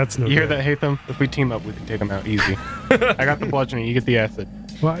 yeah, that's no. You hear good. that, Hatham? If we team up, we can take him out easy. I got the bludgeoning. You get the acid.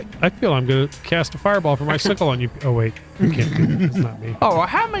 Well, I feel I'm going to cast a fireball for my sickle on you. Oh wait, you can't do that. It's not me. Oh, well,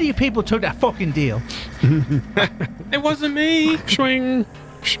 how many people took that fucking deal? It wasn't me. Swing.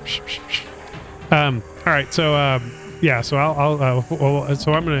 All right. So yeah. So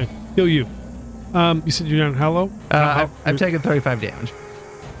so I'm gonna heal you. You said you're down how low? I've taken 35 damage.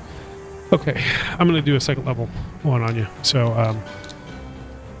 Okay. I'm gonna do a second level one on you. So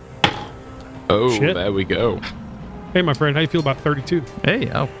Oh, Shit. there we go. hey, my friend, how you feel about 32? Hey,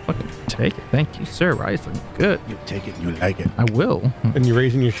 I'll fucking take it. Thank you, sir. Rising. Good. You take it. You like it. I will. And you're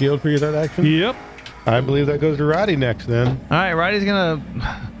raising your shield for your third action. Yep. I believe that goes to Roddy next. Then. All right, Roddy's gonna.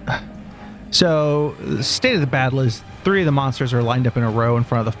 So, the state of the battle is 3 of the monsters are lined up in a row in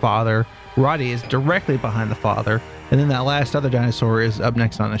front of the father. Roddy is directly behind the father, and then that last other dinosaur is up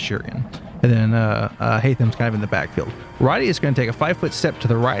next on Ashurian. and then Hatham's kind of in the backfield. Roddy is going to take a 5-foot step to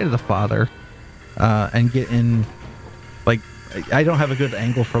the right of the father and get in. Like, I don't have a good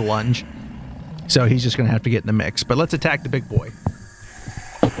angle for lunge, so he's just going to have to get in the mix. But let's attack the big boy.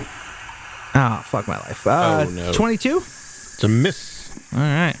 Ah, fuck my life. Oh, no. 22? It's a miss. All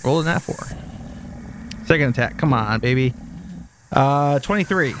right, rolling that 4. Second attack. Come on, baby.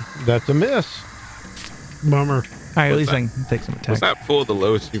 23. That's a miss. Bummer. All right, at Was least that- I can take some attacks. Was that for the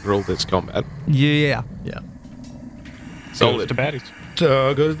lowest you've rolled this combat? Yeah. Goes Solid. to baddies.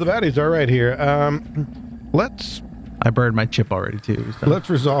 So goes the baddies. All right, here. Let's I burned my chip already, too. So. let's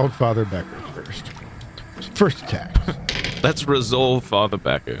resolve Father Becker first. First attack. Let's resolve Father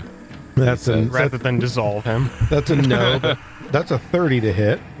Becker. That's a Rather than dissolve him. that's a no. But that's a 30 to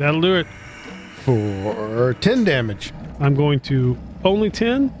hit That'll do it. for 10 damage. I'm going to only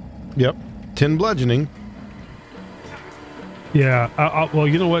 10. Yep, 10 bludgeoning. Yeah. Well,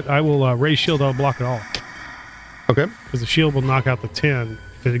 you know what? I will raise shield. I'll block it all Okay. because the shield will knock out the 10.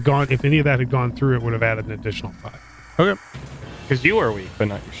 If it had gone, if any of that had gone through, it would have added an additional 5. Okay. Because you are weak, but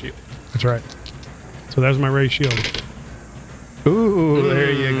not your shield. That's right. So there's my raised shield. Ooh,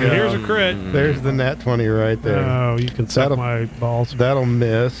 there you go. Here's a crit. There's the nat 20 right there. Oh, you can suck That'll- my balls. That'll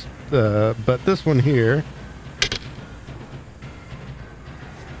miss. But this one here,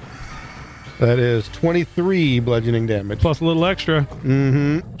 that is 23 bludgeoning damage. Plus a little extra.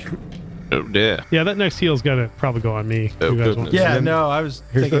 Mm-hmm. Oh dear. Yeah, that next heal's got to probably go on me. Oh, You guys goodness. want- Yeah, then- no, I was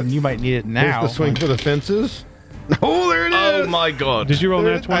here's thinking the- you might need it now. Here's the swing for the fences. Oh, there it is. Oh my god. Did you roll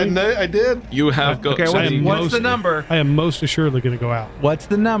There that it- 20? I did. You have got Okay, to I be- am what's most- the number? I am most assuredly going to go out. What's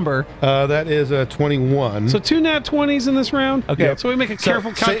the number? That is a 21. So 2 nat 20s in this round. Okay. So we make a So,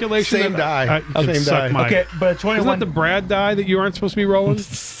 careful sa- calculation. same that die. I can Same suck die. my- Okay, but a Isn't 21. that the Brad die that you aren't supposed to be rolling?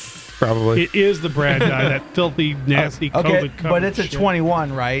 Probably. It is the Brad die, that filthy, nasty okay, COVID but it's a shit.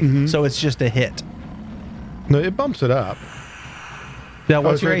 21, right? So it's just a hit. No, it bumps it up. Now,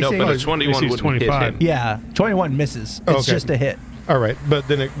 what's your sorry, AC? No, but a 21 AC is wouldn't hit 25. him. Yeah, 21 misses. It's Okay. just a hit. All right, but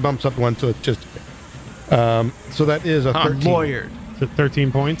then it bumps up one, so it's just. So that is a 13. Lawyered. Is it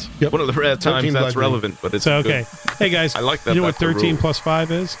 13 points? Yep. One of the rare 13 times that's bludgeoning. relevant, but it's So, okay. good. Hey, guys. I like that You know what that's the 13 rule. plus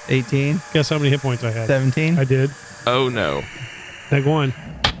 5 is? 18, Guess how many hit points I had? 17. I did. Oh no. Neg 1.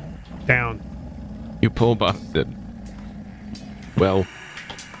 Down. You poor bastard. Well,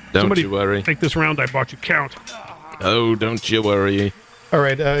 don't Somebody- you worry. Take this round I bought you count. Oh, don't you worry. All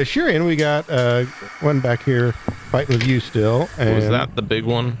right, Shirian, we got one back here fighting with you still. And Was that the big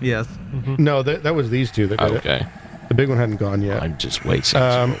one? Yes. No, that was these two that did it. Okay. The big one hadn't gone yet. I'm just waiting.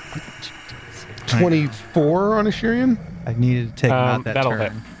 Um, 24 on a Shirian I needed to take him out that that'll turn.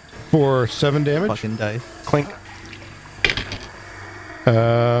 hit. for 7 damage. Fucking dice. Clink.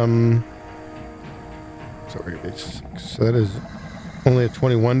 Sorry, so that is only a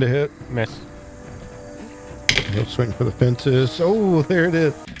 21 to hit. Miss. He'll swing for the fences. Oh, there it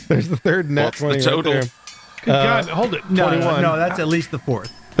is. There's the third nat What's the 20 total? right there. Good God, hold it. No, 21. no, that's at least the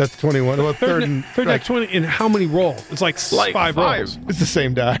fourth. That's 21. Well, third and Third nat 20 in how many rolls? It's like, Like 5 5. rolls. It's the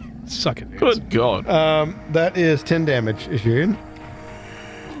same die. Suck it. dudes. Good God. That is 10 damage, Shirian.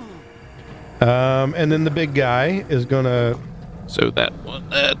 And then the big guy is gonna. So that one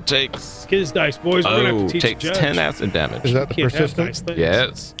takes. Get his dice, boys. We're going to have Oh, to teach takes the judge. 10 acid damage. Is that the Can't have persistent? dice things.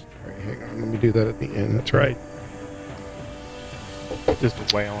 Yes. All right, hang on. Let me do that at the end. That's right.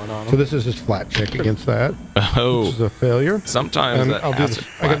 Just wailing on So him. this is his flat check against that. This Oh, is a failure. sometimes And that I'll do acid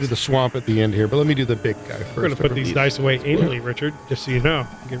I got to do the flash- swamp at the end here, but let me do the big guy first. We're going to put these dice away anally, Richard, just so you know.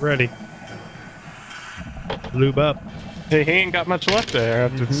 Get ready. Lube up. Hey, he ain't got much left there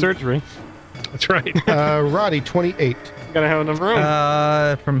after the surgery. That's right. Roddy, 28. Gotta have enough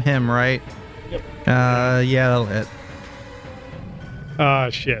room. From him, right? Yep. Yeah, that'll hit. Ah,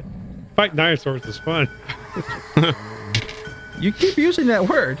 shit. Fighting dinosaurs is fun. You keep using that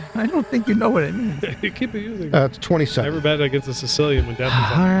word. I don't think you know what it means. You keep using it. It's 27. Never bet against a Sicilian when death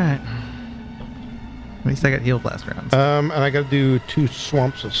is All on. right. At least I got healed last round. And I got to do 2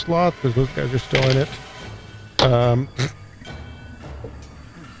 swamps of sloth because those guys are still in it.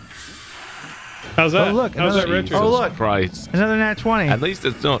 How's that? Oh, look, How's that, another- Richard? Oh, look. Christ. Another nat 20. At least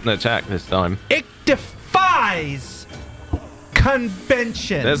it's not an attack this time. It defies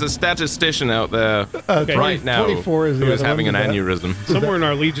convention. There's a statistician out there Okay. right now 24 is the who is other having an one, is that- aneurysm. Somewhere in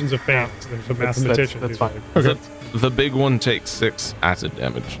our legions of fans, there's a mathematician. That's who's fine. like, The big one takes 6 acid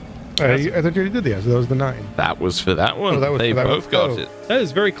damage. I thought you already did the acid. That was the 9. That was for that one. Oh, that was they for that one. both got Oh. it. That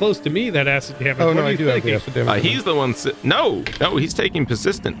is very close to me, that acid damage. Oh, What no, are I you do have the thinking? acid damage. He's the one. No, he's taking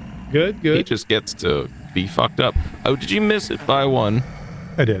persistent. Good, He good. just gets to be fucked up. Oh, did you miss it by 1?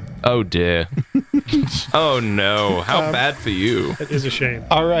 I did. Oh dear. Oh no! How bad for you? That is a shame.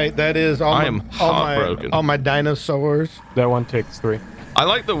 All right, that is all. I am heartbroken. All my dinosaurs. That one takes 3. I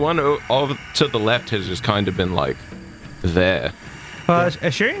like the one to the left has just kind of been like there.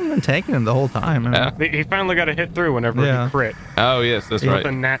 Shurian's been taking him the whole time. I mean, He finally got a hit through whenever Yeah. he crit. Oh yes, that's With right.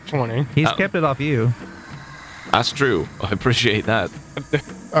 a nat 20. he's Oh. kept it off you. That's true. I appreciate that.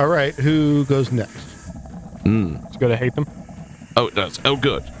 All right, who goes next? It's good to hate them. Oh, it does. Oh,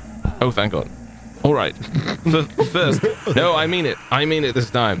 good. Oh, thank God. All right. First, no, I mean it. I mean it this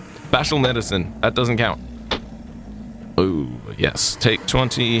time. Battle medicine. That doesn't count. Oh, yes. Take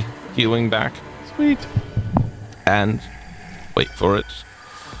 20 healing back. Sweet. And wait for it.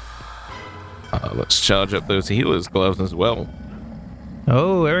 Let's charge up those healer's gloves as well.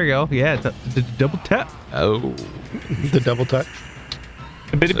 Oh, there we go. Yeah, double tap. Oh, The double touch.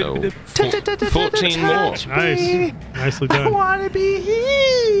 so 14 more. Nice. Nicely I done. want to be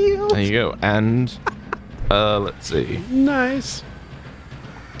healed. There you go. And let's see. Nice.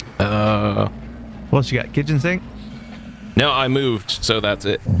 What you got? Kitchen sink? No, I moved, so that's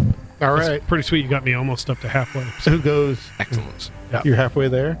it. All That's right, pretty sweet. You got me almost up to halfway. who goes? Excellent. You're halfway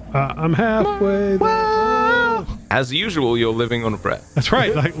there. I'm halfway there. As usual, you're living on a prayer. That's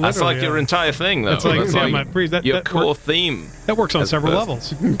right. Like, That's like literally, your entire thing, though. That's like, That's yeah, like my priest. That, your that, core work- theme. that works on as a several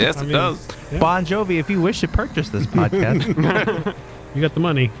person. levels. Yes, I it mean, does. Yeah. Bon Jovi, if you wish to purchase this podcast, You got the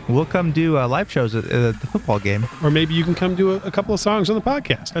money. we'll come do live shows at the football game. Or maybe you can come do a couple of songs on the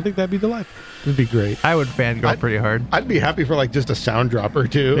podcast. I think that'd be delightful. It'd be great. I would fangirl pretty hard. I'd be happy for like just a sound drop or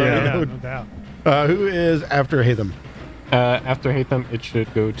two. I mean, that no would- doubt. who is after Hatham? After Hatham, it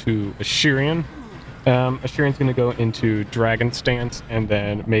should go to Ashirian. Ashirian's going to go into Dragon Stance and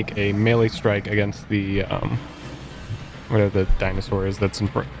then make a melee strike against the whatever the dinosaur is that's in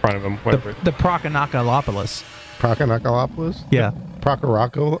front of him. Whatever. The Procanocolopoulos. Procanocolopolis? Yeah.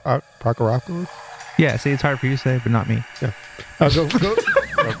 Procoroculus? Yeah, see, it's hard for you to say, but not me. Go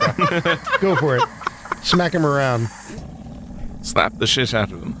go for it. Smack him around. Slap the shit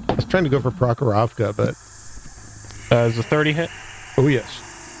out of them. I was trying to go for Prokhorovka, but Is a 30 hit? oh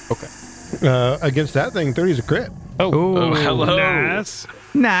yes. Okay. Against that thing, 30 is a crit. Oh, hello. Nice.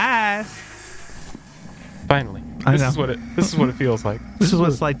 Nice. Finally. I This know. is what it feels like. This is what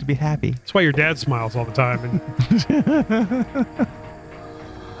it's like to be happy. That's why your dad smiles all the time.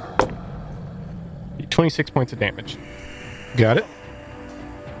 And 26 points of damage. Got it.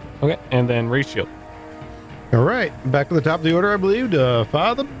 Okay, and then Ray Shield. All right, back to the top of the order, I believe, to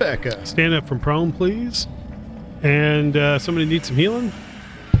Father Becca. stand up from prone, please. And somebody needs some healing.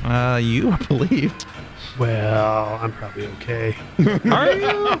 You, I believe. Well, I'm probably okay. Are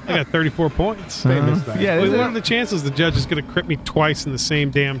you? I got 34 points. Famous that. Yeah, Wait, this what is- are the chances the judge is going to crit me twice in the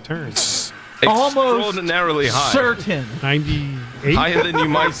same damn turn? Almost Extraordinarily high. certain. 98? Higher than you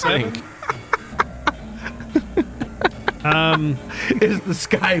might think. Is the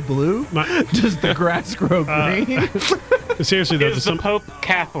sky blue? My- Does the grass grow green? Seriously, though, Is the Pope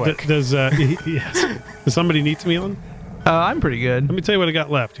Catholic? does yes. Does somebody need some healing? I'm pretty good. Let me tell you what I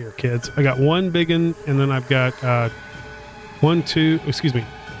got left here, kids. I got one big one, and then I've got 1, 2. Excuse me.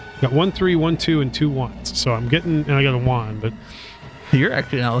 Got 1, 3, 1, 2, and 2 1s. So I'm getting, and I got a wand, but You're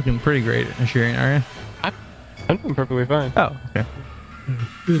actually not looking pretty great at Shurian, are you? I'm doing perfectly fine. Oh, okay.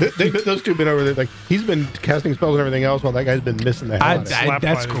 Those two have been over there. Like he's been casting spells and everything else, while that guy's been missing the hell out of it. slap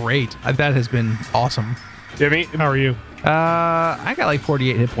That's fighting. great. That has been awesome. Yeah, me. how are you? I got like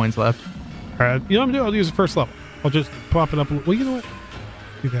 48 hit points left. All right. You know what I'm doing? I'll use the first level. I'll just pop it up. Well, you know what?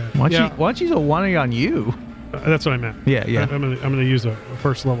 Do that. Why Yeah, don't you use a one on you? that's what I meant. Yeah, yeah. I'm gonna use a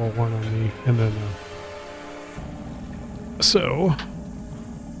first level one on me, and then so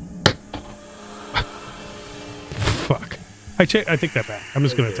fuck. I take that back. I'm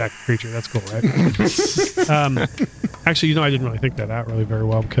just gonna attack the creature. That's cool, right? Actually, I didn't really think that out really very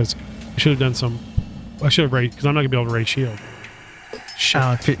well because I should have done some. I should have raised because I'm not gonna be able to raise shield.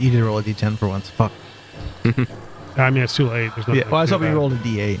 You did roll a d10 for once. Fuck. I mean, it's too late. There's nothing. Yeah. Well, I was do hoping you about rolled a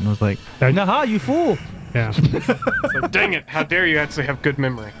d8 and was like, That- "Nah, you fool." it. Yeah. So, dang it! How dare you actually have good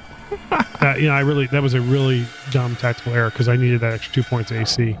memory? That was a really dumb tactical error because I needed that extra 2 points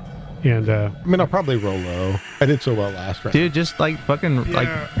AC, and I mean, I'll probably roll low. I did so well last round. Dude, just like fucking like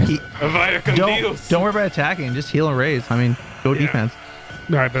Avaya con Dios. don't worry about attacking. Just heal and raise. I mean, go defense.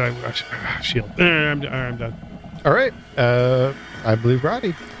 all right, but shield. I'm done. All right, I believe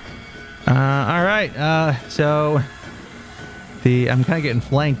Roddy. All right. So I'm kind of getting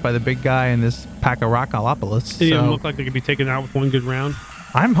flanked by the big guy in this Pacaracalopolis. Any of them So look like they could be taken out with one good round.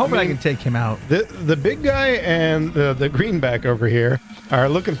 I'm hoping I mean- can take him out. The big guy and the greenback over here are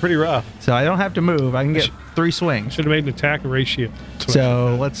looking pretty rough. So I don't have to move. I can get 3 swings. Should have made an attack ratio.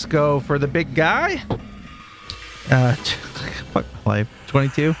 So let's go for the big guy. Fuck my life.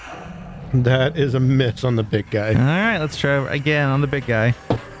 22. That is a miss on the big guy. All right, let's try again on the big guy.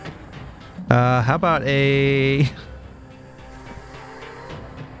 How about a...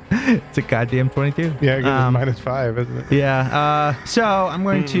 It's a goddamn 22. Yeah, it goes -5, isn't it? Yeah. So I'm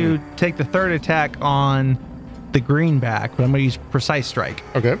going to take the third attack on the greenback, but I'm going to use Precise Strike.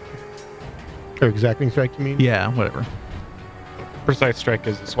 Okay. Or exacting strike, you mean? Yeah, whatever. Precise strike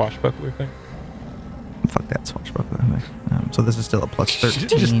is a swashbuckler thing. Fuck that swashbuckler thing. So this is still a plus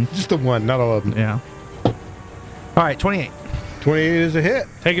 13. Just the one, not all of them. Yeah. All right, 28. 28 is a hit.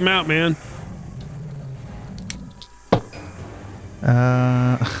 Take him out, man.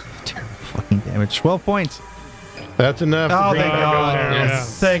 Terrible fucking damage. 12 points. That's enough. Oh, to thank bring God. down. Yeah.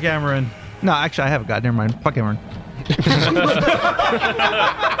 Thank Amarin. No, actually, I have a god. Never mind. Fuck Amarin.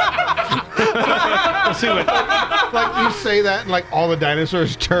 We'll see what. Like you say that, and like all the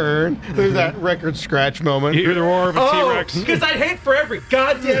dinosaurs turn. There's that record scratch moment. You hear the roar of a T-Rex. because I'd hate for every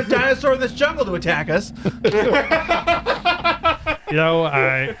goddamn dinosaur in this jungle to attack us. You know,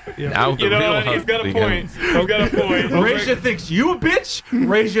 Now the You know real what? He's hunt got a point. begins. He's got a point. Raja thinks you a bitch.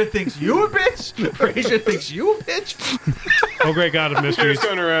 Raja thinks you a bitch. Raja thinks you a bitch. oh great God of He's mysteries.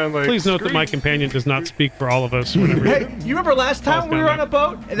 going around like. Please note that my companion does not speak for all of us. Whenever Hey, you remember last time we were on a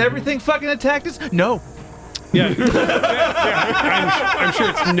boat and everything fucking attacked us? No. Yeah, I'm sure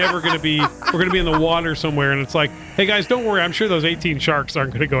it's never going to be. We're going to be in the water somewhere, and it's like, hey guys, don't worry. I'm sure those 18 sharks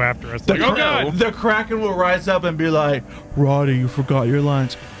aren't going to go after us. Like, oh God! The Kraken will rise up and be like, Roddy, you forgot your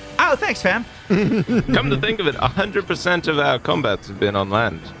lines. Oh, thanks, fam. Come to think of it, 100% of our combats have been on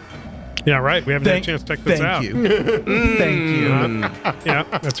land. Yeah, right. We haven't had a chance to check this out. Thank you. Thank you. Yeah,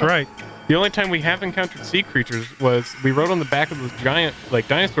 that's right. The only time we have encountered sea creatures was we rode on the back of those giant, like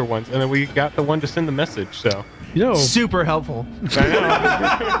dinosaur ones, and then we got the one to send the message. So You know, Super helpful.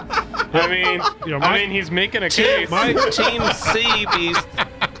 I know. you know, I mean, he's making a case. My Team Sea Beast.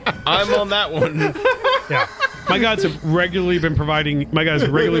 I'm on that one. yeah. My guys have regularly been providing you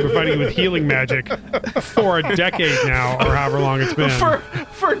with healing magic for a decade now, or however long it's been.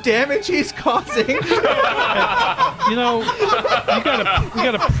 For damage he's causing. You know, you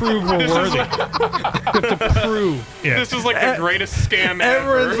gotta prove we're worthy. You have to prove it. This is like the greatest scam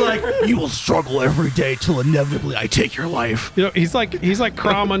Everyone's ever. like, you will struggle every day till inevitably I take your life. You know, he's like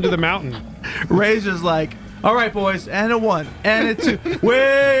Crom under the mountain. Ray's just like, all right, boys, and a 1, and a 2,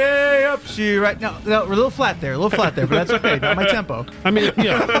 way up, she right now. No, we're a little flat there, but that's okay. Not my tempo. I mean,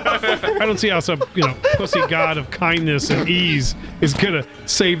 I don't see how some pussy god of kindness and ease is gonna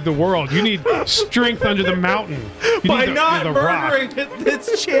save the world. You need strength under the mountain. You By need not the rock. murdering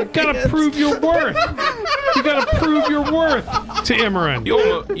its champions. You gotta prove your worth. You gotta prove your worth to Imran.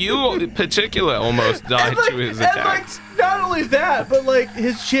 You in particular almost died to his attacks. Not only that, but like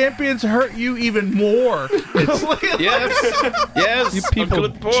his champions hurt you even more. Yes, You people a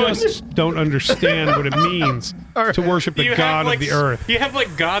good point. just don't understand what it means to worship the You god have, like, of the earth. You have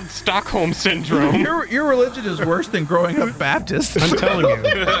like God Stockholm syndrome. Your religion is worse than growing up Baptist. I'm telling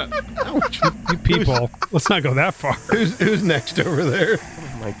you, you people. Let's not go that far. Who's next over there?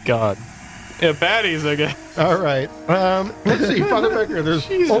 Oh my God. Yeah, baddies, I guess. All right. Let's see, Father Becker. There's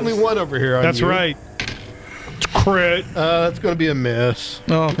only one over here. On That's you. right. Crit. That's going to be a miss.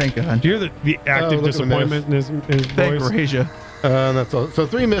 Oh, thank God. Do you hear the active look at the disappointment in his Thank voice? Raja. That's all. So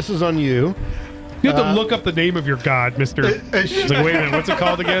 3 misses on you. You have to look up the name of your god, Mister. It's like, wait a minute, what's it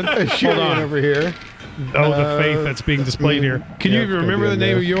called again? Hold Shooting on. over here. Oh, the faith that's being displayed here. Can yeah, you it's even gonna remember be a the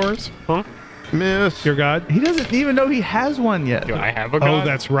name of miss. yours? Huh? Miss. Your god? He doesn't even know he has one yet. Do I have a God? Oh,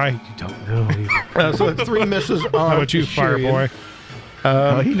 that's right. You don't know. either. So that's 3 misses on How about you, Shirian. Fireboy?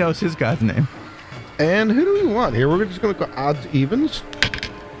 Oh, he knows his god's name. And who do we want here? We're just going to go odds, evens.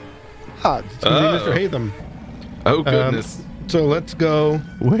 Odds. It's going to be Mr. Hatham. Oh goodness. So let's go.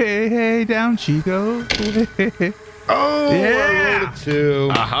 Way down she goes. Way. Oh, Yeah. I rolled a 2.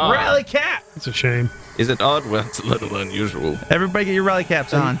 Aha. Rally cap. It's a shame. Is it odd? Well, it's a little unusual. Everybody get your rally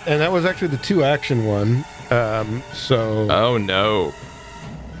caps on. And that was actually the 2 action one. So Oh no.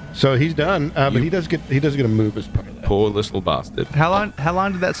 he's done. But he does get a move as part of that. Poor little bastard. How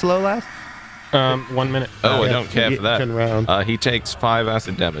long did that slow last? 1 minute. Oh, I Yeah, don't care for that. 10 rounds. He takes 5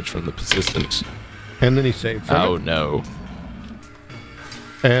 acid damage from the persistent. And then he saves. from Oh it. no.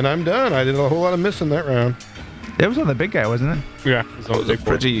 And I'm done. I did a whole lot of missing that round. It was on the big guy, wasn't it? Yeah. That was a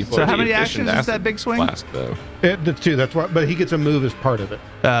pretty. So how many efficient actions is that acid big swing? blast, though. The 2. That's why. But he gets a move as part of it.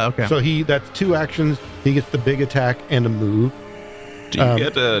 Okay. So that's 2 actions. He gets the big attack and a move. Do you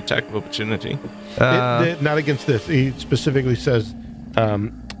get a attack of opportunity? Not against this. He specifically says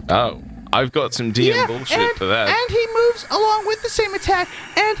Oh, I've got some DM bullshit for that. And he moves along with the same attack,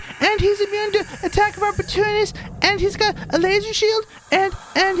 and he's immune to attack of opportunities, and he's got a laser shield, and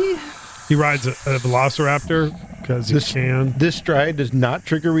He rides a velociraptor because he can. This stride does not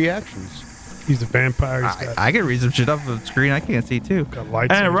trigger reactions. He's a vampire. He's got, I can read some shit off the screen I can't see too. got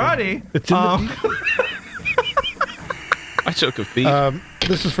lights. And on him. Roddy, It's in the I took a feat.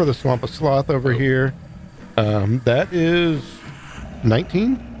 This is for the Swamp of Sloth over here. That is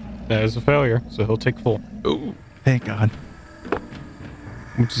 19. That is a failure, so he'll take full, Ooh. thank God.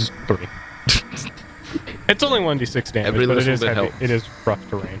 which is 3. It's only 1d6 damage, Every but it little is bit heavy. helps. It is rough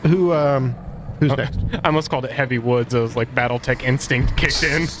terrain. Who's next? I almost called it Heavy Woods. It was like BattleTech instinct kicked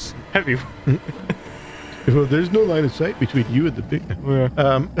in. Heavy. Well, there's no line of sight between you and the big.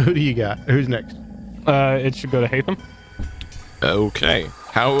 Who do you got? Who's next? It should go to Hatham. Okay.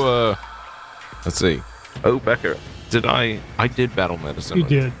 How, let's see. Oh, Becker, I did battle medicine You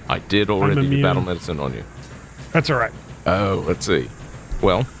on you. did. I did already do immune. battle medicine on you. That's all right. Oh, let's see.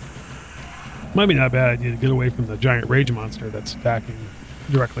 Well, Might be not a bad idea to get away from the giant rage monster that's attacking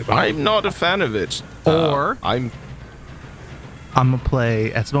directly behind. I'm not a fan of it. Or- I'm I'm gonna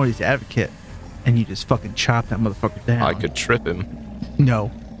play Asmodee's advocate, and you just fucking chop that motherfucker down. I could trip him.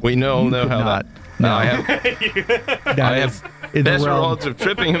 No, We all You know could how not. that. No. I have that I is have in the better realm. odds of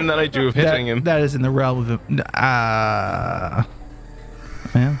tripping him than I do of hitting him. That is in the realm of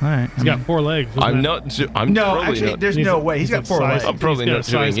well, all right. He's got 4 legs. isn't I'm it? not. I'm No, probably actually, not. there's He's no a- way. He's got a 4 size- legs. I'm probably he's got not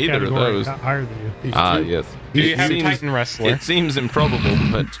a doing size either of category those. higher than you. Ah, yes. Do you It have a seems- Titan Wrestler? It seems improbable,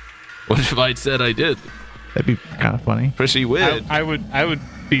 but what if I said I did? That'd be kind of funny. Pretty weird. I would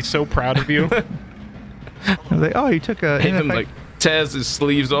be so proud of you. I was like, oh, you took a. Him like tears his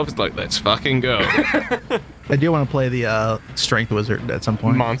sleeves off. It's like, let's fucking go. I do want to play the strength wizard at some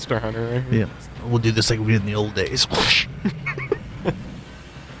point. Monster Hunter. Right here. Yeah, we'll do this like we did in the old days.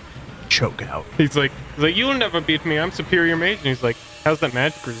 Choke out. He's like, you'll never beat me. I'm superior mage. And he's like, how's that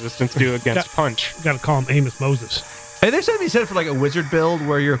magic resistance do against punch? Got to call him Amos Moses. Hey, there's something to be said for like a wizard build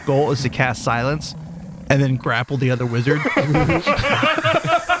where your goal is to cast silence and then grapple the other wizard.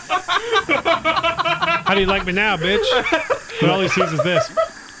 How do you like me now, bitch? But all he sees is this.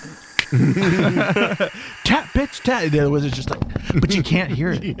 Tap, bitch, tap. The other wizard's just like, but you can't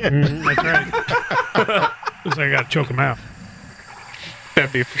hear it. That's right. Looks like I got to choke him out.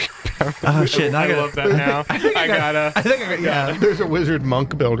 That'd be Oh shit! Now I I gotta, love that now. I gotta. I think I got. Yeah. There's a wizard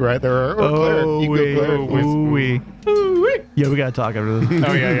monk build right there. Or cleric. Oh You can go cleric. wee. Yeah, we gotta talk after this.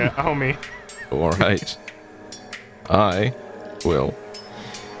 Oh yeah. Homie. All right. I will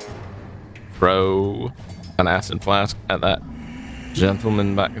throw an acid flask at that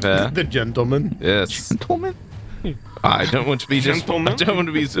gentleman back there. The gentleman. Yes. Gentleman, I don't want to be Gentleman? I don't want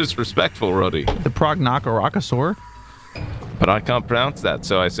to be disrespectful, Roddy. the Prognocorocosaur. But I can't pronounce that,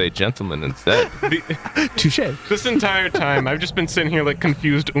 so I say gentleman instead. Touche. This entire time, I've just been sitting here like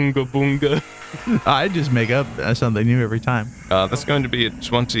confused Oonga Boonga. I just make up something new every time, That's going to be a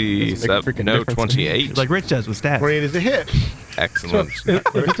 27. freaking No, difference. 28. like Rich does with stats. 28 is a hit. Excellent.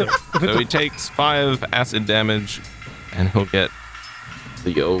 So he takes 5 acid damage, and he'll get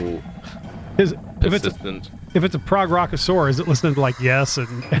the old If it's assistant. a Progrocosaur, is it listening to like Yes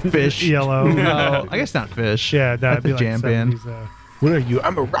and Fish. ELO? No, I guess not fish. Yeah, that'd That's be a like jam band. 70s, What are you?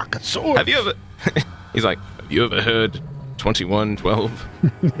 I'm a rockosaur. Have you ever? He's like, have you ever heard 2112?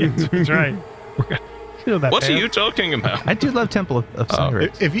 That's right. You know that What are band? you talking about? I do love Temple of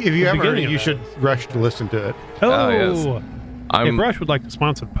Cyrus. If you haven't heard beginning it, of you that should rush to listen to it. Oh, yes. if I'm Rush would like to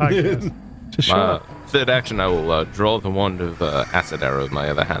sponsor the podcast, just show up. third action. I will draw the wand of acid arrow with my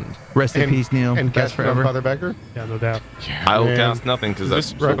other hand. Rest in peace, Neil. And Best cast it on forever. Father Becker. Yeah, no doubt. I will Man. cast nothing because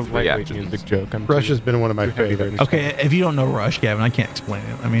This that's sort sort of of lightweight reactions. music joke. I'm Rush too- has been one of my too heavy to favorites. Okay, if you don't know Rush, Gavin, I can't explain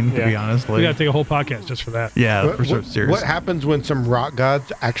it. I mean, to be Yeah. honest, We like, got to take a whole podcast just for that. yeah, What, for sure, what- serious. what happens when some rock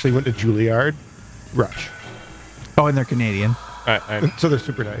gods actually went to Juilliard? Rush. Oh, and they're Canadian. I So they're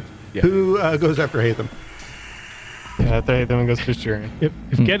super nice. Yeah. Who goes after Hatham? then it goes to Shurian.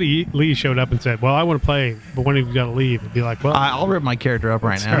 If Geddy Lee showed up and said, "Well, I want to play, but when have you got to leave?" It'd be like, "Well, I'll rip my character up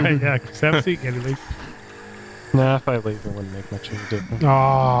right that's now. right, yeah, have a seat, Geddy Lee." Nah, if I leave, it wouldn't make much of a difference.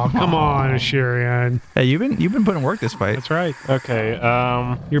 Oh, come on, Shurian. Hey, you've been putting work this fight. That's right. Okay.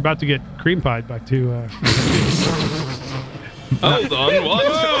 You're about to get cream pied by two. Hold on, what?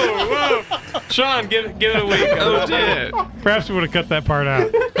 Whoa! Sean, give it a week. Oh dear. Perhaps we would have cut that part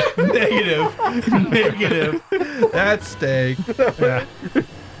out. Negative. That's staying. Yeah.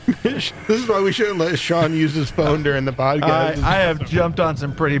 This is why we shouldn't let Sean use his phone during the podcast. I have jumped on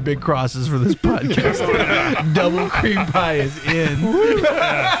some pretty big crosses for this podcast. Double cream pie is in.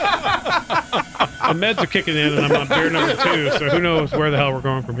 The meds are kicking in, and I'm on beer number 2, so who knows where the hell we're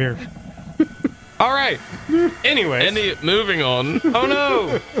going from here. All right. Anyways. Moving on. Oh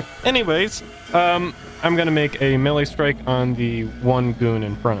no. Anyways, I'm gonna make a melee strike on the one goon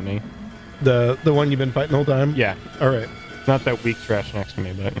in front of me. The one you've been fighting the whole time? Yeah. All right. Not that weak trash next to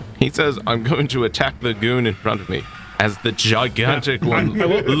me, but He says, I'm going to attack the goon in front of me as the gigantic one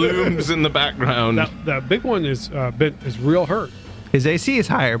looms in the background. That big one is real hurt. His AC is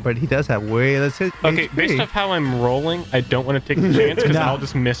higher, but he does have way less hit. okay. HP. Based off how I'm rolling, I don't want to take the chance because No. I'll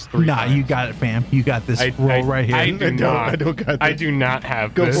just miss 3 Nah, times. you got it, fam. You got this roll right here. I do don't- not. I don't got I this. do not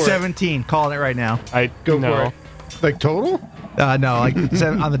have Go this. for it. 17. Calling it right now. I Go no. for it. Like total? No, like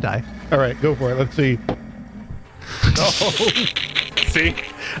 7 on the die. All right, go for it. Let's see. See,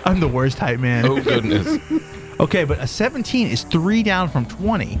 I'm the worst type man. Oh, goodness. Okay, but a 17 is 3 down from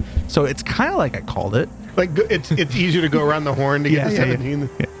 20, so it's kind of like I called it. Like it's easier to go around the horn to get to Yeah, yeah, 17.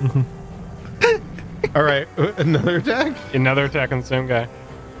 All right, another attack. another attack on the same guy.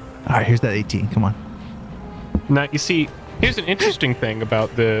 All right, here's that 18. Come on. Now you see, here's an interesting thing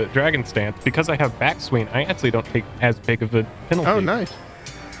about the dragon stance. Because I have backswing, I actually don't take as big of a penalty. Oh, nice.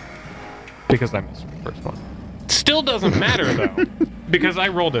 Because I missed the first one. Still doesn't matter though, because I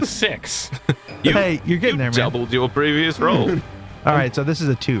rolled a 6. Hey, you're getting there, man. Doubled your previous roll. All right, so this is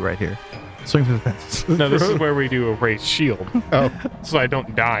a 2 right here. Swing for the fences. No, this is where we do a raised shield, Oh, so I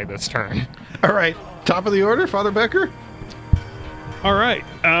don't die this turn. all right. Top of the order, Father Becker. All right.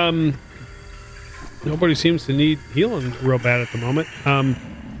 Nobody seems to need healing real bad at the moment.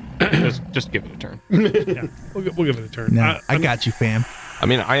 Just give it a turn. Yeah, we'll give it a turn. No, I got you, fam. I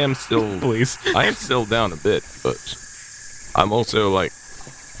mean, I am still Please. I am still down a bit, but I'm also like,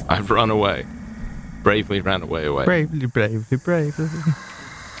 I've run away. Bravely ran away. Bravely, bravely, bravely.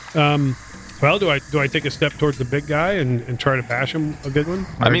 Well, do I take a step towards the big guy and try to bash him a good one?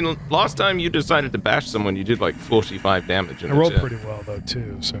 I mean, last time you decided to bash someone, you did like 45 damage. In I a rolled turn. pretty well though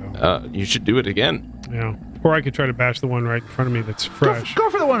too, so You should do it again. yeah. Or I could try to bash the one right in front of me that's fresh. Go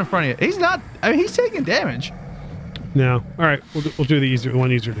for the one in front of you. He's not. I mean, he's taking damage. No. All right, we'll do the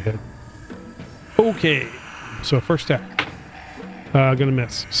one easier to hit. Okay. So first attack. Gonna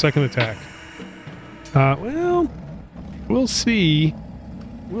miss. Second attack. Well, we'll see.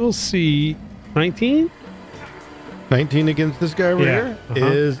 We'll see. 19? 19 against this guy over Yeah, here uh-huh.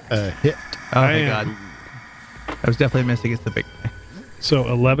 is a hit. Oh I my am. god. That was definitely a miss against the big guy. So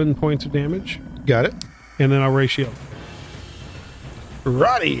 11 points of damage, Got it. and then I'll raise shield.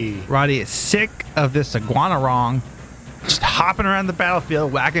 Roddy. Roddy is sick of this iguana wrong, just hopping around the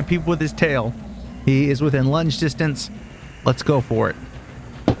battlefield, whacking people with his tail. He is within lunge distance. Let's go for it.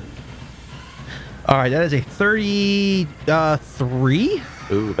 All right, that is a 33.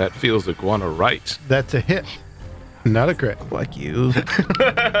 Ooh, that feels iguana right. That's a hit. Not a crit. Like you.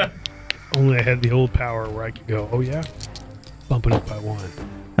 Only I had the old power where I could go, oh yeah, bumping it by 1. All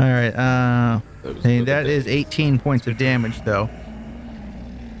right, Those and are that the is 18 points of damage, though.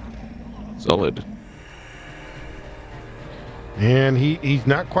 Solid. And he's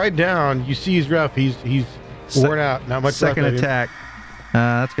not quite down. You see he's rough. He's worn out. Not much Second left of him. attack.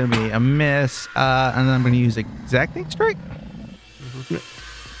 That's going to be a miss. And then I'm going to use exacting strike.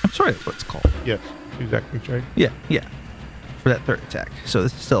 I'm sorry, that's what it's called. Yes. Exactly right. Yeah. For that third attack. So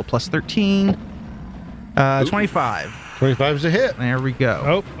this is still a plus 13. 25. 25 is a hit. There we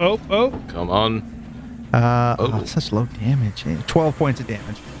go. Oh. Come on. Such low damage. 12 points of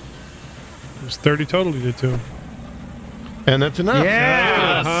damage. It was 30 total you did to him. And that's enough.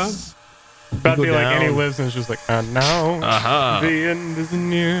 Yeah. Uh-huh. About to Go be like any down. lives and it's just like, now Aha. the end is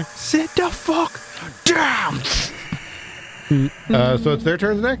near. Sit the fuck down. So it's their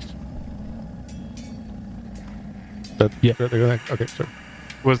turns next? Yeah. They're going next. Okay, sorry.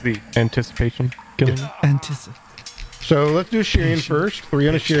 Was the anticipation killing? Anticipate. So let's do Shirian first. 3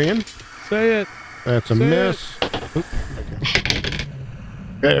 on a Shirian. Say it. That's a Say miss. Oop, okay.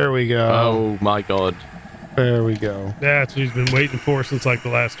 There we go. Oh my god. There we go. That's what he's been waiting for since like the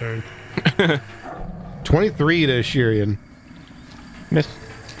last turn. 23 to Shirian. Miss.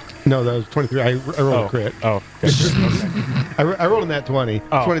 No, that was 23. I rolled a crit. Oh, okay. I rolled in that 20.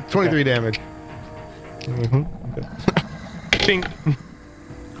 Oh, 23 damage. Bing.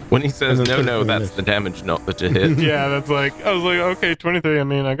 When he says And then no, 13 that's miss. the damage, not the to hit. Yeah, that's like, I was like, okay, 23. I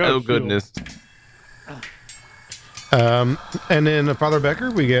mean, I got Oh a shield. goodness. And then Father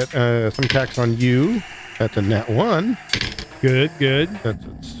Becker, we get some attacks on you. That's a nat 1. Good. That's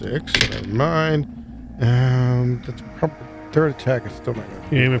a 6. So never mind. That's probably third attack is still not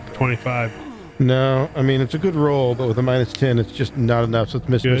good. You aim it for 25. No, I mean it's a good roll, but with a minus 10, it's just not enough. So it's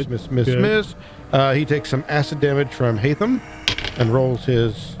miss, Good, miss. good. He takes some acid damage from Hatham. and rolls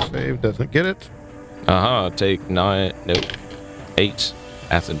his save. Doesn't get it. Take 8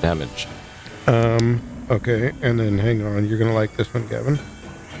 acid damage. Okay, and then hang on. You're gonna like this one, Gavin,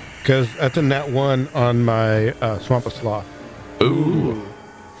 because that's a nat 1 on my Swamp of Sloth. Ooh.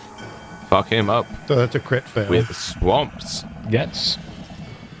 Fuck him up So that's a crit fail. with swamps. Yes.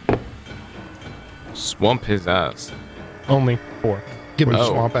 Swamp his ass. Only 4. Give him Oh.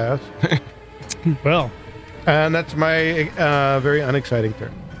 swamp ass. Well, And that's my very unexciting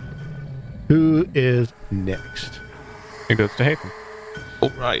turn. Who is next? It goes to Haytham.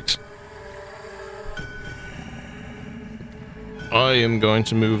 All right. I am going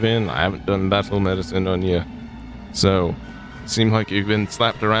to move in. I haven't done battle medicine on you. So, seem like you've been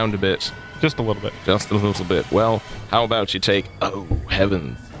slapped around a bit. Just a little bit. Just a little bit. Well, how about you take... Oh,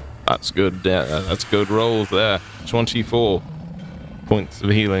 heavens. That's good. That's good rolls there. 24 points of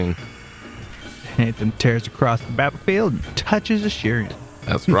healing. Nathan tears across the battlefield and touches Ashirian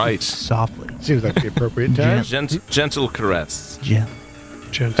That's right. softly. Seems like the appropriate time. Gentle caress. Gently.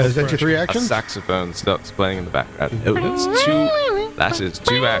 gentle. Is that your 3 A actions? saxophone starts playing in the background. No, that's 2. That is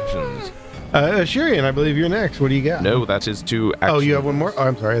 2 actions. Shirian, I believe you're next. What do you got? No, that is 2 actions. Oh, you have one more? Oh,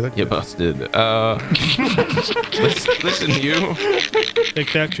 I'm sorry. I thought You busted. Listen, you.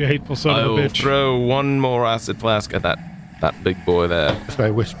 Take that, you hateful son I of a will bitch. throw one more acid flask at that big boy there. That's why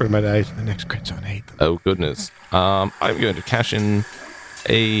I whisper in my dice. The next crit's on 8. Oh goodness. I'm going to cash in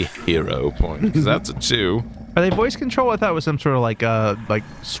a hero point because that's a 2. Are they voice control? I thought it was some sort of like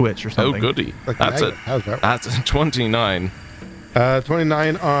switch or Oh something. goody. Like That's magnet. How's that? that's a 29.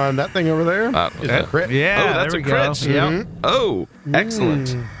 29 on that thing over there. That Is was a a- crit. Yeah, Oh, that's there a we go. crit. Yep. Oh, excellent.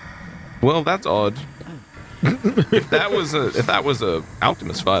 Mm. Well, that's odd. if that was a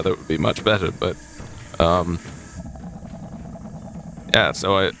Alchemist fire, that would be much better. But yeah.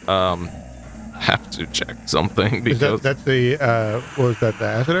 So I have to check something Is because that's the what was that, the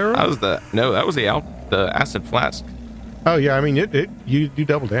acid arrow? that was the acid flask. Oh yeah, I mean you do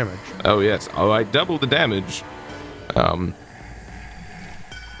double damage. Oh yes. Oh, I doubled the damage.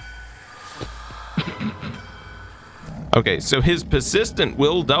 Okay, so his persistent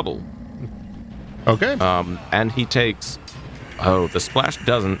will double. Okay. And he takes. Oh, the splash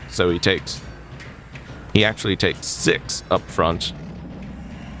doesn't. So he actually takes 6 up front.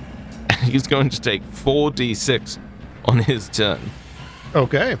 And he's going to take 4d6 on his turn.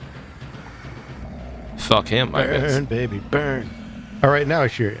 Okay. Fuck him, I guess. Burn, baby, burn. All right, now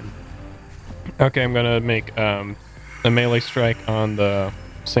Shirian. Okay, I'm gonna make a melee strike on the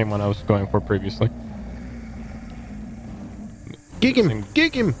same one I was going for previously. Geek him,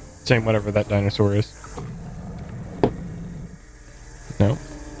 geek him. Same whatever that dinosaur is. No.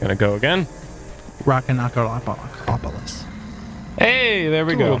 Gonna go again. Rockinocolopolis. Hey, there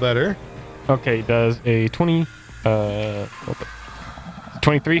we A little go. better. Okay, does a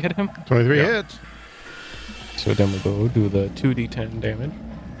 23 hit him? 23 Yeah. hits. So then we'll go do the 2d10 damage.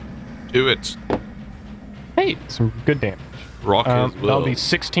 Do it. Hey, some good damage. Rock his will. That'll be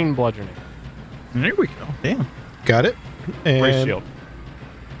 16 bludgeoning. There we go. Damn. Got it. And Race shield.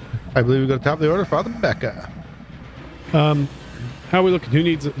 I believe we go to top of the order, Father Becca. How are we looking?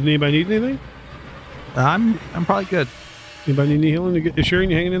 Anybody need anything? I'm probably good. Anybody need any healing? Is Sharon,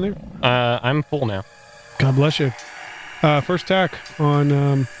 you hanging in there? I'm full now. God bless you. First attack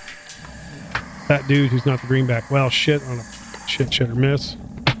on that dude who's not the greenback. Well, shit on a shit or miss.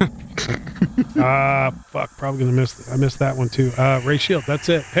 Fuck, probably gonna miss. I missed that one too. Ray Shield, that's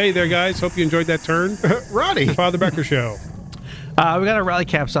it. Hey there, guys. Hope you enjoyed that turn. Roddy. Father Becker Show. We got our rally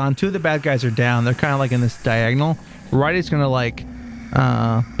caps on. 2 of the bad guys are down. They're kind of like in this diagonal. Roddy's gonna like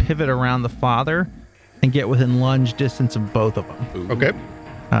pivot around the father and get within lunge distance of both of them. Okay.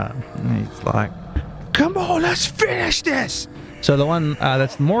 And he's like, "Come on, let's finish this." So the one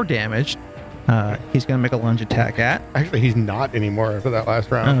that's more damaged, he's gonna make a lunge attack at. Actually, he's not anymore after that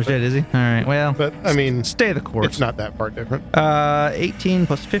last round. Oh shit, is he? All right. Well, But I mean, stay the course. it's not that far different. 18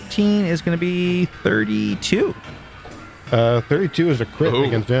 plus 15 is gonna be 32. 32 is a crit Oh.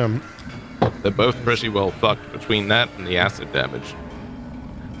 against him. They're both pretty well fucked between that and the acid damage.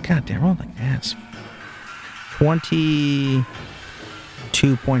 God damn, roll like ass. 22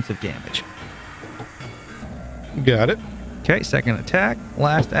 points of damage. Got it. Okay, second attack,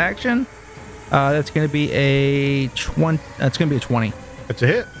 last action. That's going to be a 20. That's going to be a 20. It's a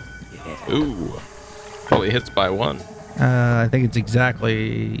hit. Ooh. Probably hits by 1. I think it's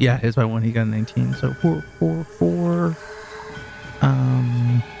exactly, yeah, his by 1. He got a 19. So 4.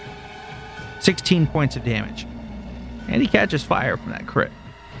 16 points of damage. And he catches fire from that crit.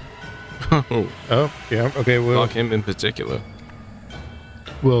 Oh, Oh, yeah. Okay, fuck him in particular.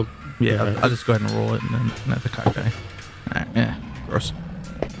 we'll Yeah, I'll just go ahead and roll it, and then that's a cock die. Yeah, gross.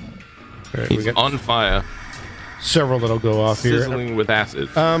 All right, we He's got on fire, several that'll go off here. sizzling with acid.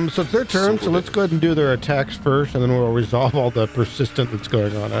 So it's their turn, so Sword let's go ahead and do their attacks first, and then we'll resolve all the persistent that's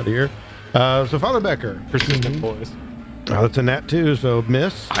going on out here. So Father Becker. Persistent boys. Oh, that's a nat 2, so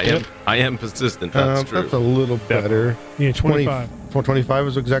miss. I am persistent. That's true. That's a little better. Yeah, 25. 425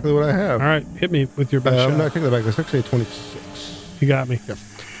 is exactly what I have. All right, hit me with your best shot. No, I take that back. That's actually a 26. You got me.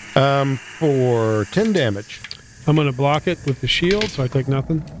 For 10 damage. I'm going to block it with the shield, so I take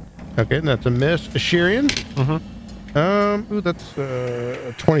nothing. Okay, and that's a miss. Ashirian. Mm-hmm. Ooh, that's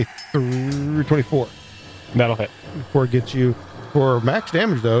 23, 24. That'll hit. Before it gets you. For max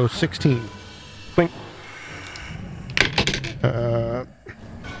damage, though, 16. Clink.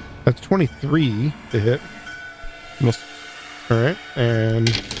 That's 23 to hit. Miss. All right, and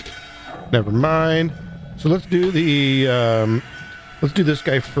never mind. So let's do the let's do this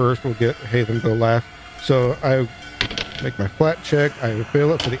guy first. We'll get Haytham go last. So I make my flat check. I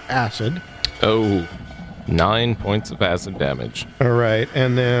fail it for the acid. Oh, 9 points of acid damage. All right,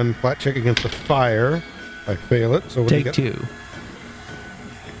 and then flat check against the fire. I fail it. So what do you Take get? 2. Put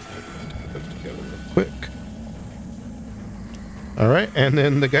those together real quick. All right, and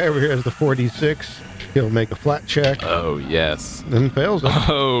then the guy over here has the 4d6. He'll make a flat check, Oh, yes. then fails it.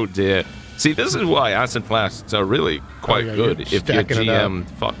 Oh, dear. See, this is why acid flasks are really quite yeah, good you're if your stacking it up. GM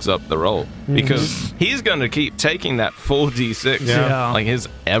fucks up the roll. Because he's going to keep taking that full d6, Yeah. like his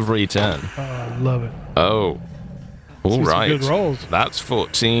every turn. Oh, I love it. Oh. All See some right. good rolls. That's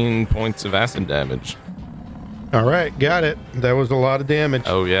 14 points of acid damage. All right, got it. That was a lot of damage.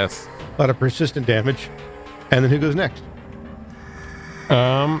 Oh, yes. A lot of persistent damage. And then who goes next?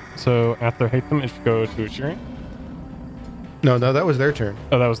 So after Haytham, it should go to Ashirian. No, that was their turn.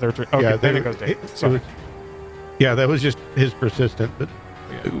 Oh, that was their turn. Okay, Yeah, then they- it goes to it- Haytham. Sorry. Yeah, that was just his persistent. But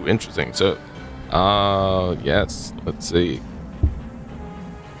Ooh, interesting. So, yes. Let's see.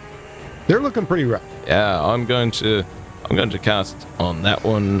 they're looking pretty rough. Yeah, I'm going to cast on that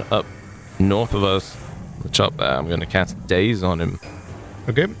one up north of us. The chop there. I'm going to cast Daze on him.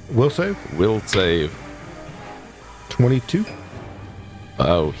 Okay, will save. Will save. 22.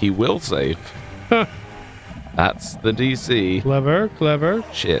 Oh, he will save. That's the DC. Clever, clever.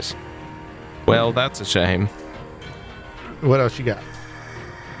 Shit. Well, that's a shame. What else you got?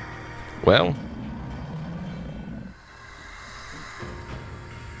 Well.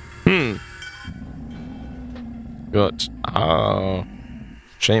 Got.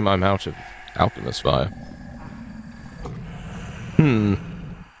 Shame I'm out of Alchemist Fire.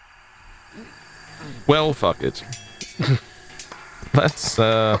 Well, fuck it. Let's,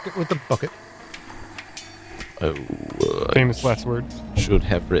 Bucket with the bucket. Famous last words. should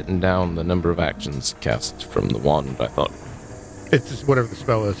have written down the number of actions cast from the wand. I thought It's just whatever the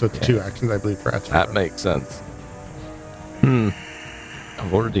spell is, so it's 2 actions, I believe, for acid. that makes sense.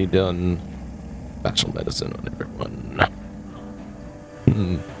 I've already done battle medicine on everyone.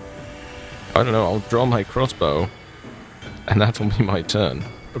 I don't know, I'll draw my crossbow, and that'll be my turn.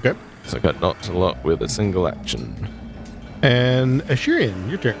 Okay. So I got knocked a lot with a single action. And Ashirian,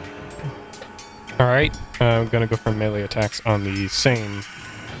 your turn. All right, I'm gonna go for melee attacks on the same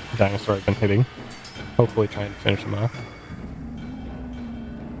dinosaur I've been hitting. Hopefully, try and finish him off.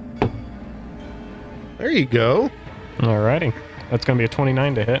 There you go. Alrighty, that's gonna be a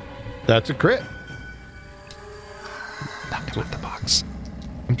 29 to hit. That's a crit. Knock it with the box.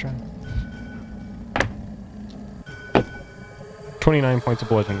 I'm trying. 29 points of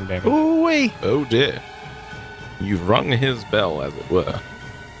bludgeoning damage. Ooh wee. Oh dear. You've rung his bell, as it were.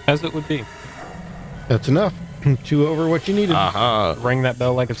 As it would be. That's enough. 2 over what you needed. Aha. Ring that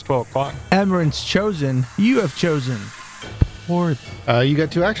bell like it's 12 o'clock. Emeren's chosen. You have chosen. Poor. You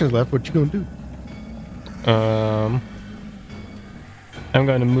got 2 actions left. What you gonna do? I'm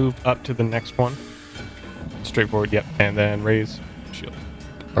going to move up to the next one. Straightforward, yep. And then raise shield.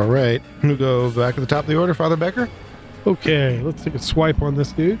 All right. Who go back at the top of the order, Father Becker? Okay, let's take a swipe on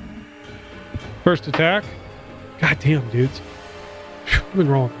this dude. First attack. God damn, dudes. Phew, I've been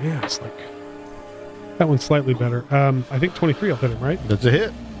rolling ass. Like, that one's slightly better. I think 23 will hit him, right? That's a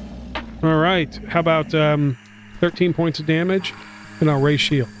hit. All right. How about 13 points of damage? And I'll raise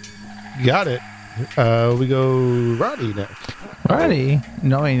shield. Got it. We go Roddy next. Alrighty,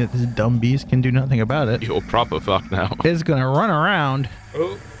 knowing that this dumb beast can do nothing about it, You're proper fucked now. is gonna run around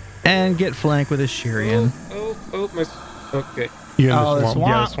Oh, and get flanked with a Shirian. my... Okay. You're in Oh, the the swamp. swamp.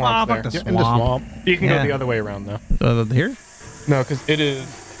 Yeah, the swamp's Oh, fuck there. the Yep, in the swamp. You can Yeah. go the other way around, though. Here? No, because it is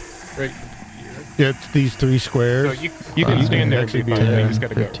right here. Yeah, it's these 3 So squares. you can stand there and actually be be fine. there. You just got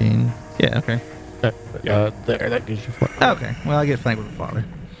to go. 15. Yeah, okay. There, that gives you 4. Okay, well, I get flanked with the father.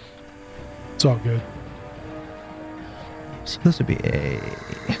 It's all good. So this would be a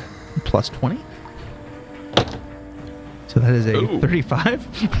plus 20. So that is a Ooh.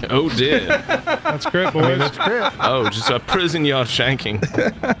 35. Oh dear. That's great, boys. That's crit. Oh, just a prison yard shanking.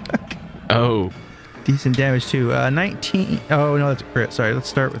 Oh, Decent damage too. 19. Oh, no, that's a crit. Sorry, let's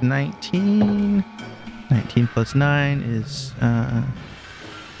start with 19. 19 plus 9 is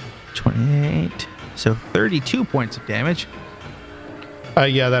 28. So 32 points of damage.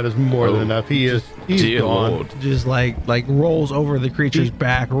 Yeah, that is more than enough. He's dear gone. lord. Just like rolls over the creature's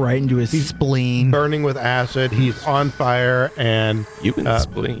back right into his spleen. Burning with acid. He's on fire and You and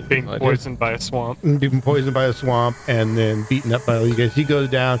spleen. Being I did- poisoned by a swamp. being poisoned by a swamp and then beaten up by all you guys. He goes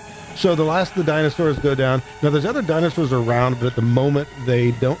down. So the last of the dinosaurs go down. Now there's other dinosaurs around, but at the moment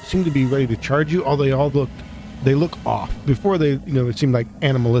they don't seem to be ready to charge you. Although they look off. Before it seemed like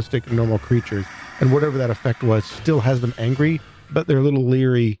animalistic and normal creatures, and whatever that effect was still has them angry, but they're a little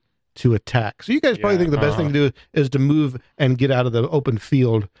leery to attack. So you guys probably Yeah, think the best thing to do is to move and get out of the open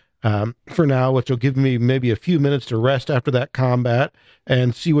field for now, which will give me maybe a few minutes to rest after that combat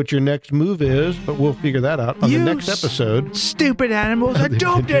and see what your next move is. But we'll figure that out on the next episode. Stupid animals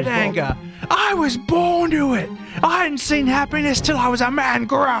adopted anger. I was born to it. I hadn't seen happiness till I was a man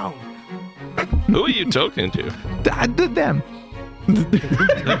grown. Who are you talking to? I did them.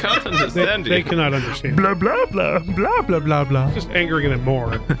 I can't understand They you. cannot understand. Blah, blah, blah, blah, blah, blah, blah. Just angering them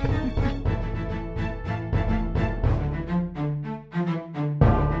more.